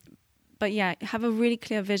 But yeah, have a really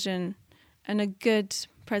clear vision and a good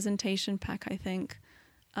presentation pack, I think.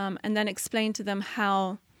 And then explain to them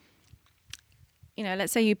how,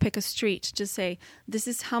 let's say you pick a street, just say, this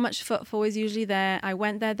is how much footfall is usually there. I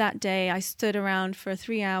went there that day. I stood around for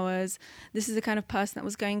 3 hours. This is the kind of person that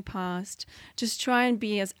was going past. Just try and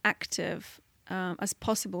be as active as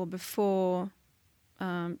possible before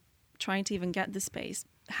trying to even get the space.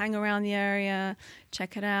 Hang around the area,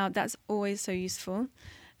 check it out. That's always so useful.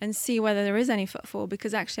 And see whether there is any footfall,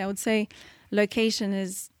 because actually I would say location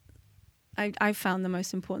is, I found the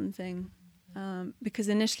most important thing. Because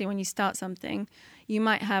initially when you start something, you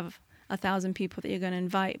might have 1,000 people that you're going to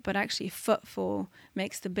invite, but actually footfall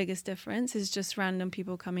makes the biggest difference. It's just random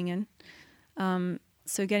people coming in.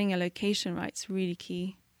 So getting a location right is really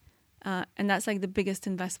key. And that's like the biggest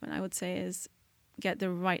investment, I would say, is get the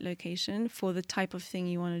right location for the type of thing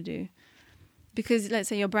you want to do. Because let's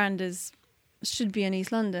say your brand should be in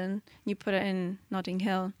East London, you put it in Notting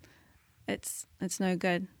Hill, it's no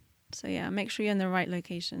good. So yeah, make sure you're in the right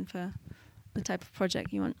location for the type of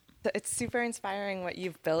project you want. It's super inspiring what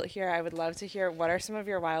you've built here. I would love to hear, what are some of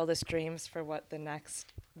your wildest dreams for what the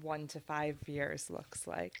next 1 to 5 years looks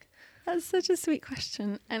like? That's such a sweet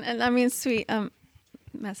question. And I mean, sweet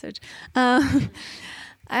message.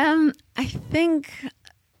 I think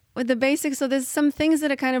with the basics, so there's some things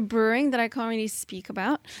that are kind of brewing that I can't really speak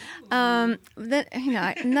about. Nothing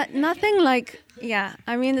like,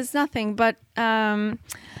 I mean, there's nothing, but,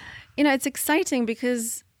 it's exciting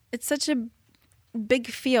because it's such a big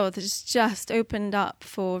field that's just opened up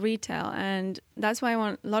for retail, and that's why I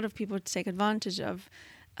want a lot of people to take advantage of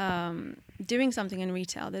doing something in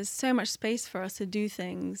retail. There's so much space for us to do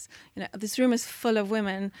things. This room is full of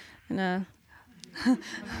women, one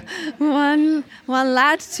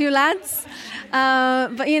lad, 2 lads,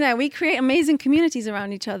 but we create amazing communities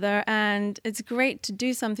around each other, and it's great to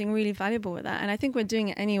do something really valuable with that. And I think we're doing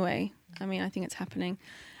it anyway. I mean, I think it's happening.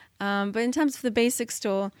 But in terms of the basic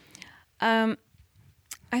store,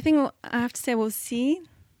 I think I have to say we'll see.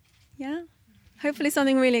 Yeah, hopefully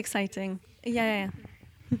something really exciting. Yeah.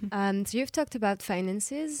 So you've talked about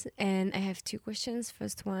finances, and I have 2 questions.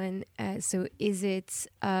 First one, so is it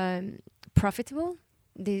profitable,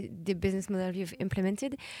 the business model you've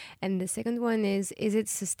implemented? And the second one is it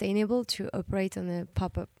sustainable to operate on a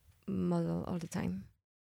pop-up model all the time?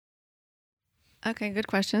 Okay, good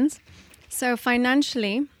questions. So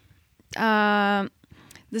financially, the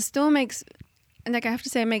store makes and like I have to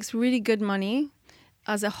say, it makes really good money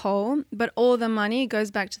as a whole, but all the money goes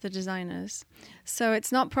back to the designers. So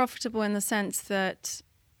it's not profitable in the sense that,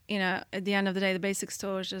 you know, at the end of the day, the basic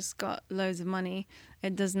store has just got loads of money.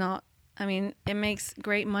 It does not. I mean, it makes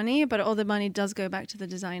great money, but all the money does go back to the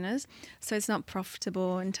designers. So it's not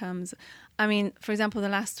profitable in terms. I mean, for example, the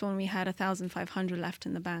last one we had 1,500 left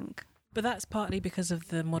in the bank. But that's partly because of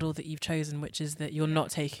the model that you've chosen, which is that you're not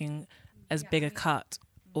taking as big a cut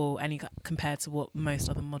or any compared to what most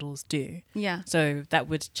other models do. Yeah. So that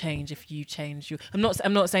would change if you change your. I'm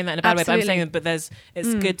not saying that in a bad way, but I'm saying but it's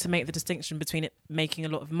good to make the distinction between it making a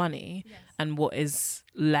lot of money and what is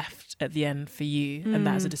left at the end for you, and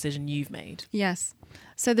that is a decision you've made. Yes.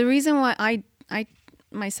 So the reason why I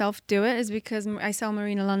myself do it is because I sell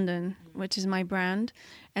Marina London, which is my brand,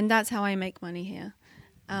 and that's how I make money here.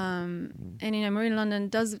 And, you know, Marina London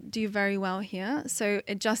does do very well here. So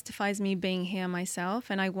it justifies me being here myself.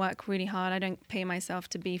 And I work really hard. I don't pay myself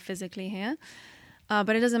to be physically here.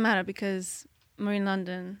 But it doesn't matter because Marina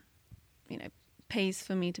London, you know, pays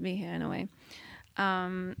for me to be here in a way.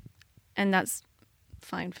 And that's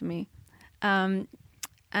fine for me. And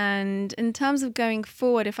in terms of going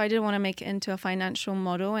forward, if I did want to make it into a financial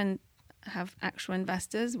model and have actual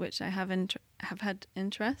investors, which I have had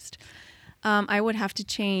interest, I would have to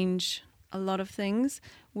change a lot of things,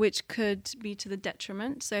 which could be to the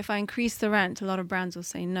detriment. So if I increase the rent, a lot of brands will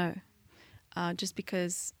say no, just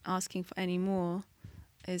because asking for any more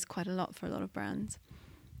is quite a lot for a lot of brands.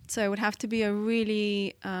 So it would have to be a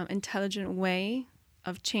really intelligent way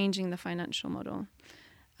of changing the financial model,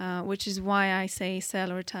 which is why I say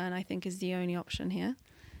sale or return, I think, is the only option here.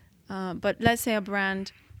 But let's say a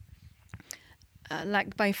brand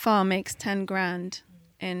like by far makes 10 grand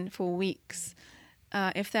in 4 weeks.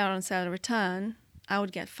 If they're on sale or return, I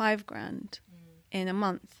would get 5 grand in a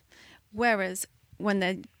month. Whereas when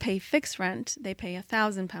they pay fixed rent, they pay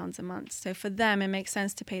 £1,000 a month. So for them, it makes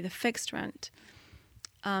sense to pay the fixed rent.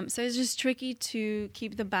 So it's just tricky to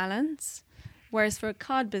keep the balance. Whereas for a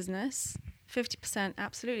card business, 50%,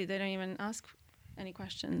 absolutely, they don't even ask any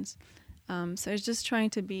questions. So it's just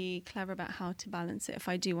trying to be clever about how to balance it if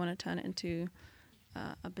I do want to turn it into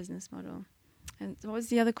a business model. And what was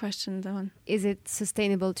the other question, the one? Is it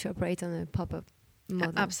sustainable to operate on a pop-up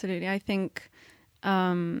model? Absolutely. I think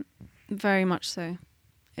very much so.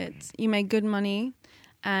 You make good money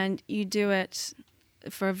and you do it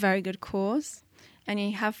for a very good cause and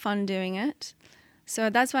you have fun doing it. So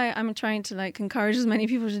that's why I'm trying to encourage as many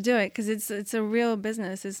people to do it, because it's a real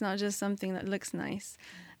business. It's not just something that looks nice.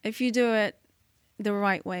 If you do it the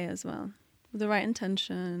right way as well, with the right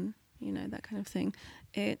intention, that kind of thing,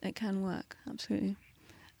 it can work, absolutely.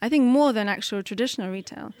 I think more than actual traditional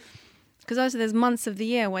retail, because also there's months of the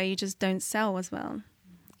year where you just don't sell as well.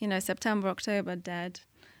 September, October, dead.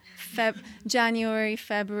 January,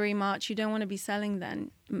 February, March, you don't want to be selling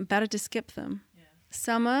then. Better to skip them. Yeah.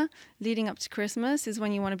 Summer, leading up to Christmas, is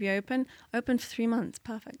when you want to be open. Open for 3 months,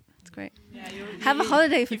 perfect. It's great. Yeah, have a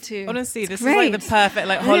holiday for 2. Honestly, this is the perfect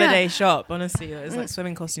holiday shop. Honestly, there's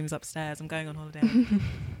swimming costumes upstairs. I'm going on holiday.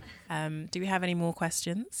 Do we have any more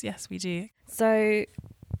questions? Yes, we do. So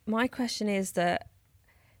my question is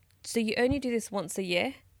so you only do this once a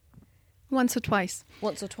year? Once or twice.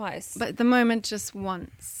 Once or twice. But at the moment, just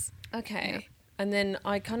once. Okay. Yeah. And then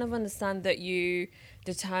I kind of understand that you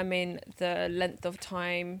determine the length of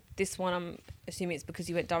time. This one, I'm assuming it's because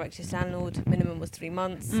you went direct to landlord. Minimum was 3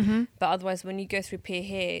 months. Mm-hmm. But otherwise, when you go through peer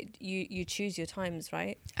here, you choose your times,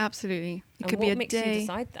 right? Absolutely. It could be a day. What makes you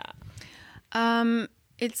decide that? I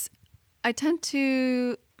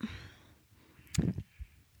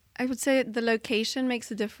would say the location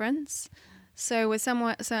makes a difference. So with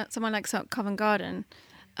someone like Covent Garden,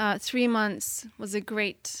 3 months was a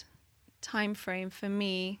great time frame for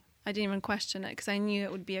me. I didn't even question it because I knew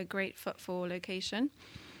it would be a great footfall location.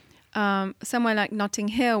 Somewhere like Notting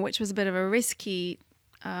Hill, which was a bit of a risky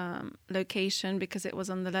location because it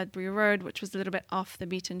was on the Ledbury Road, which was a little bit off the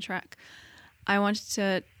beaten track. I wanted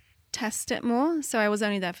to test it more, so I was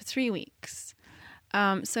only there for 3 weeks.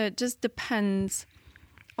 So it just depends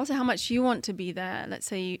also how much you want to be there. Let's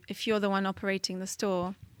say if you're the one operating the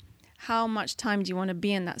store, how much time do you want to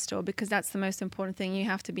be in that store? Because that's the most important thing. You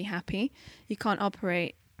have to be happy. You can't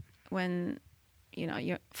operate when,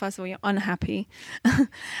 you're first of all, you're unhappy.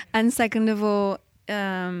 And second of all,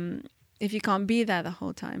 if you can't be there the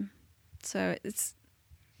whole time. So it's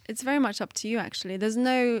very much up to you, actually. There's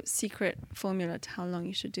no secret formula to how long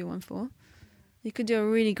you should do one for. You could do a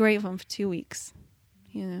really great one for 2 weeks.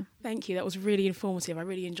 Thank you. That was really informative. I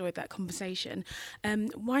really enjoyed that conversation.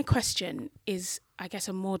 My question is, I guess,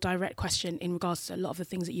 a more direct question in regards to a lot of the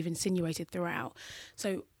things that you've insinuated throughout.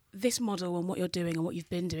 So this model and what you're doing and what you've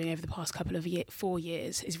been doing over the past couple of 4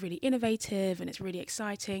 years is really innovative and it's really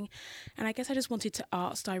exciting. And I guess I just wanted to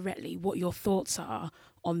ask directly what your thoughts are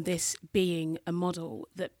on this being a model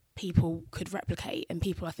that people could replicate and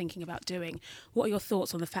people are thinking about doing. What are your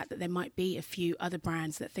thoughts on the fact that there might be a few other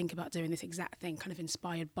brands that think about doing this exact thing, kind of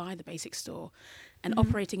inspired by the Basic Store and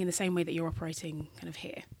operating in the same way that you're operating kind of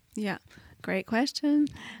here? Yeah, great question.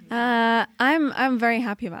 I'm very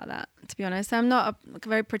happy about that, to be honest. I'm not a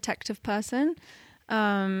very protective person.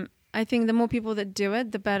 I think the more people that do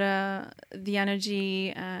it, the better the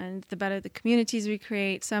energy and the better the communities we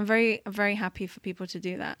create. So I'm very, very happy for people to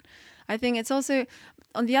do that. I think it's also,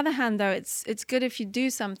 on the other hand, though, it's good if you do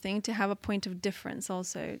something to have a point of difference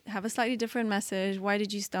also. Have a slightly different message. Why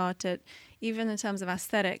did you start it? Even in terms of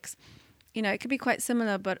aesthetics. You know, it could be quite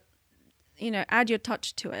similar, but, you know, add your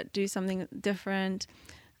touch to it. Do something different.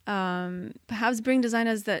 Perhaps bring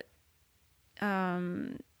designers that,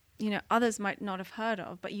 you know, others might not have heard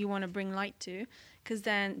of, but you want to bring light to, because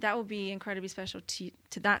then that will be incredibly special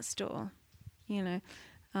to that store, you know.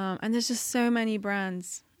 And there's just so many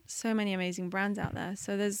brands. So many amazing brands out there.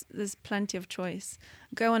 So there's plenty of choice.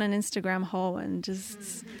 Go on an Instagram haul and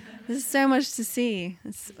just there's so much to see.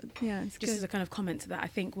 It's just good. As a kind of comment to that, I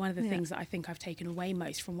think one of the things that I think I've taken away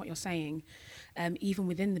most from what you're saying, even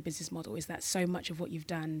within the business model, is that so much of what you've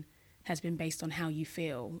done has been based on how you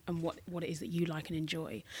feel and what it is that you like and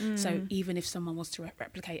enjoy. So even if someone was to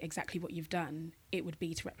replicate exactly what you've done, it would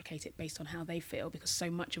be to replicate it based on how they feel, because so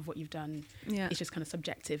much of what you've done is just kind of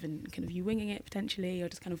subjective and kind of you winging it potentially, or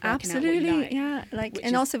just kind of working out what you like.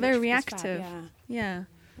 And also very reactive. Yeah.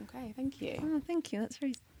 Okay, thank you. Oh, thank you. That's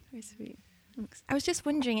very, very sweet. Thanks. I was just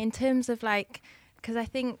wondering, in terms of like, because I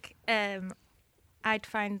think I'd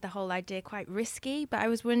find the whole idea quite risky, but I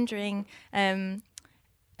was wondering,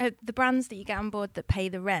 the brands that you get on board that pay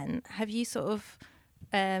the rent, have you sort of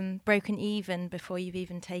broken even before you've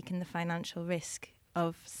even taken the financial risk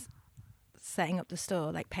of setting up the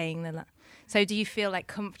store, like paying the... So do you feel like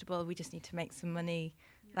comfortable, we just need to make some money?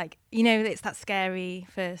 Like, you know, it's that scary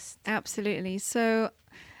first. Absolutely. So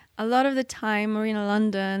a lot of the time, Marina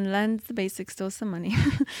London lends the Basic Store some money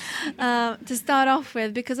to start off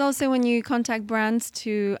with, because also when you contact brands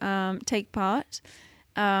to take part,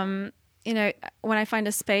 you know, when I find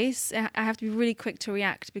a space, I have to be really quick to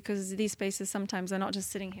react, because these spaces sometimes are not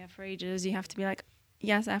just sitting here for ages. You have to be like,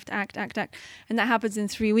 yes, I have to act. And that happens in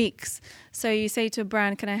 3 weeks. So you say to a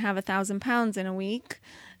brand, can I have £1,000 in a week?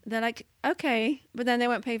 They're like, okay, but then they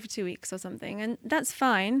won't pay for 2 weeks or something. And that's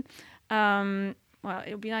fine. Well,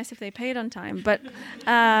 it would be nice if they paid on time. But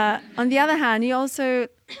on the other hand, you also,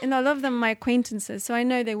 and a lot of them are my acquaintances, so I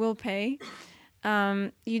know they will pay.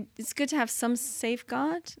 It's good to have some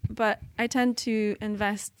safeguard, but I tend to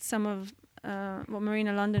invest some of what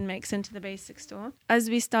Marina London makes into the Basic Store. As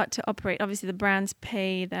we start to operate, obviously the brands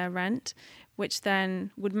pay their rent, which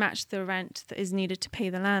then would match the rent that is needed to pay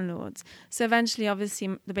the landlords. So eventually,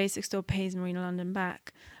 obviously, the Basic Store pays Marina London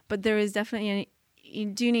back. But there is definitely, you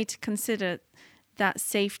do need to consider that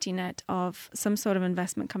safety net of some sort of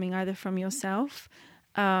investment coming either from yourself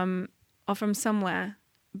or from somewhere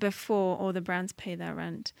before all the brands pay their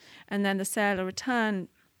rent. And then the sale or return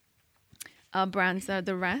brands are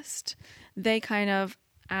the rest. They kind of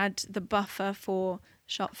add the buffer for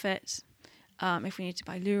shop fit. If we need to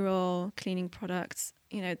buy loo roll, cleaning products,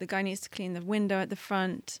 you know, the guy needs to clean the window at the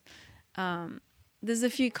front. There's a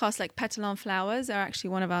few costs, like Petalon flowers are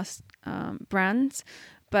actually one of our brands,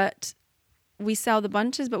 but we sell the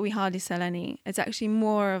bunches, but we hardly sell any. It's actually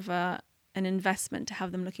more of an investment to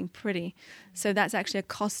have them looking pretty. So that's actually a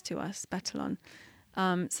cost to us, Petalon.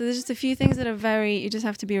 So there's just a few things that are you just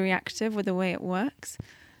have to be reactive with the way it works.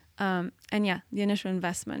 And yeah, the initial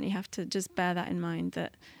investment, you have to just bear that in mind,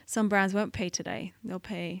 that some brands won't pay today. They'll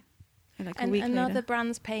pay like a week later. And are the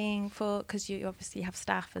brands paying for, because you obviously have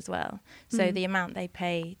staff as well, so the amount they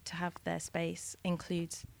pay to have their space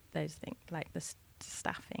includes those things, like the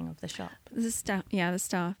staffing of the shop? The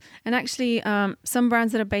staff. And actually, some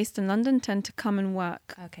brands that are based in London tend to come and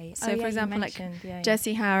work. Okay. So for example, like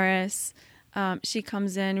Jessie Harris, she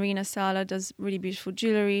comes in. Rina Sala does really beautiful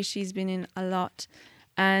jewellery. She's been in a lot.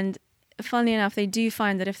 And funnily enough, they do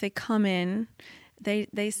find that if they come in,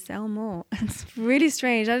 they sell more. It's really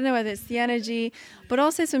strange. I don't know whether it's the energy, but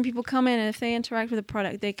also when people come in and if they interact with the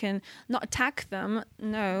product, they can not attack them.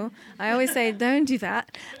 No, I always say don't do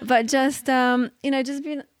that, but just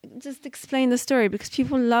just explain the story, because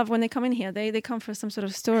people love when they come in here. They come for some sort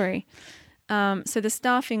of story. So the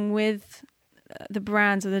staffing with the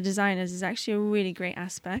brands or the designers is actually a really great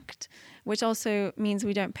aspect, which also means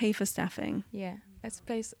we don't pay for staffing. Yeah. I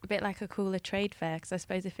suppose a bit like a cooler trade fair, because I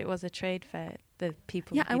suppose if it was a trade fair, the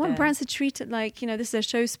people. Yeah, would be I want there. brands to treat it like, this is a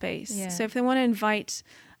show space. Yeah. So if they want to invite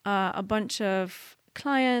a bunch of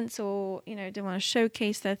clients, or they want to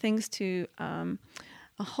showcase their things to a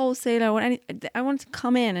wholesaler or I want to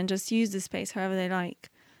come in and just use the space however they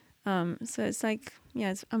like. So it's like,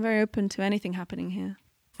 I'm very open to anything happening here.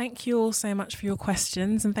 Thank you all so much for your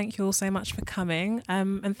questions, and thank you all so much for coming.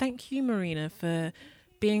 And thank you, Marina, for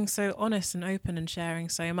being so honest and open and sharing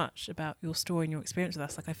so much about your story and your experience with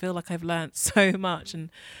us. Like, I feel like I've learnt so much,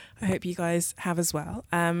 and I hope you guys have as well.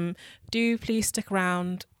 Do please stick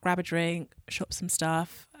around, grab a drink, shop some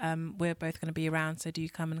stuff. We're both going to be around, so do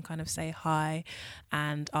come and kind of say hi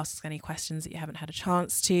and ask us any questions that you haven't had a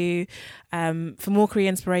chance to. For more career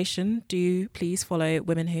inspiration, do please follow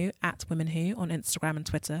Women Who at Women Who on Instagram and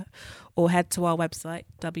Twitter, or head to our website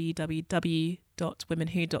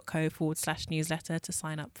www.womenwho.co/newsletter to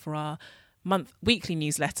sign up for our weekly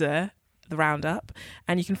newsletter, The Roundup.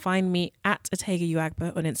 And you can find me at Atega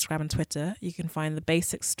Uagba on Instagram and Twitter. You can find The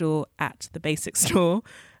Basic Store at The Basic Store,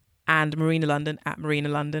 and Marina London at Marina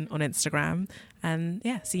London on Instagram. And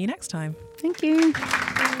see you next time. Thank you.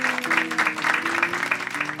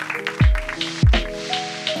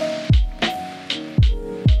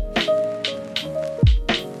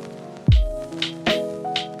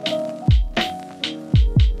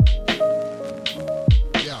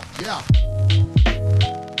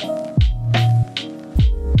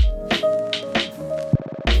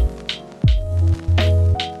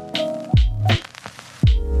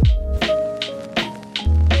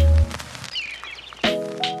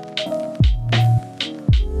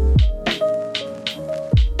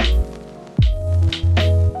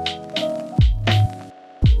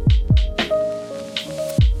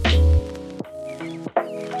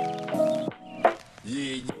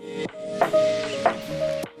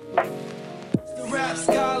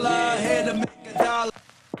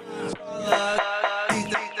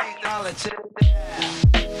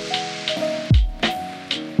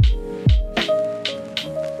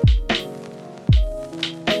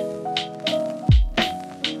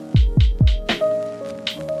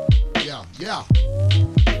 Yeah.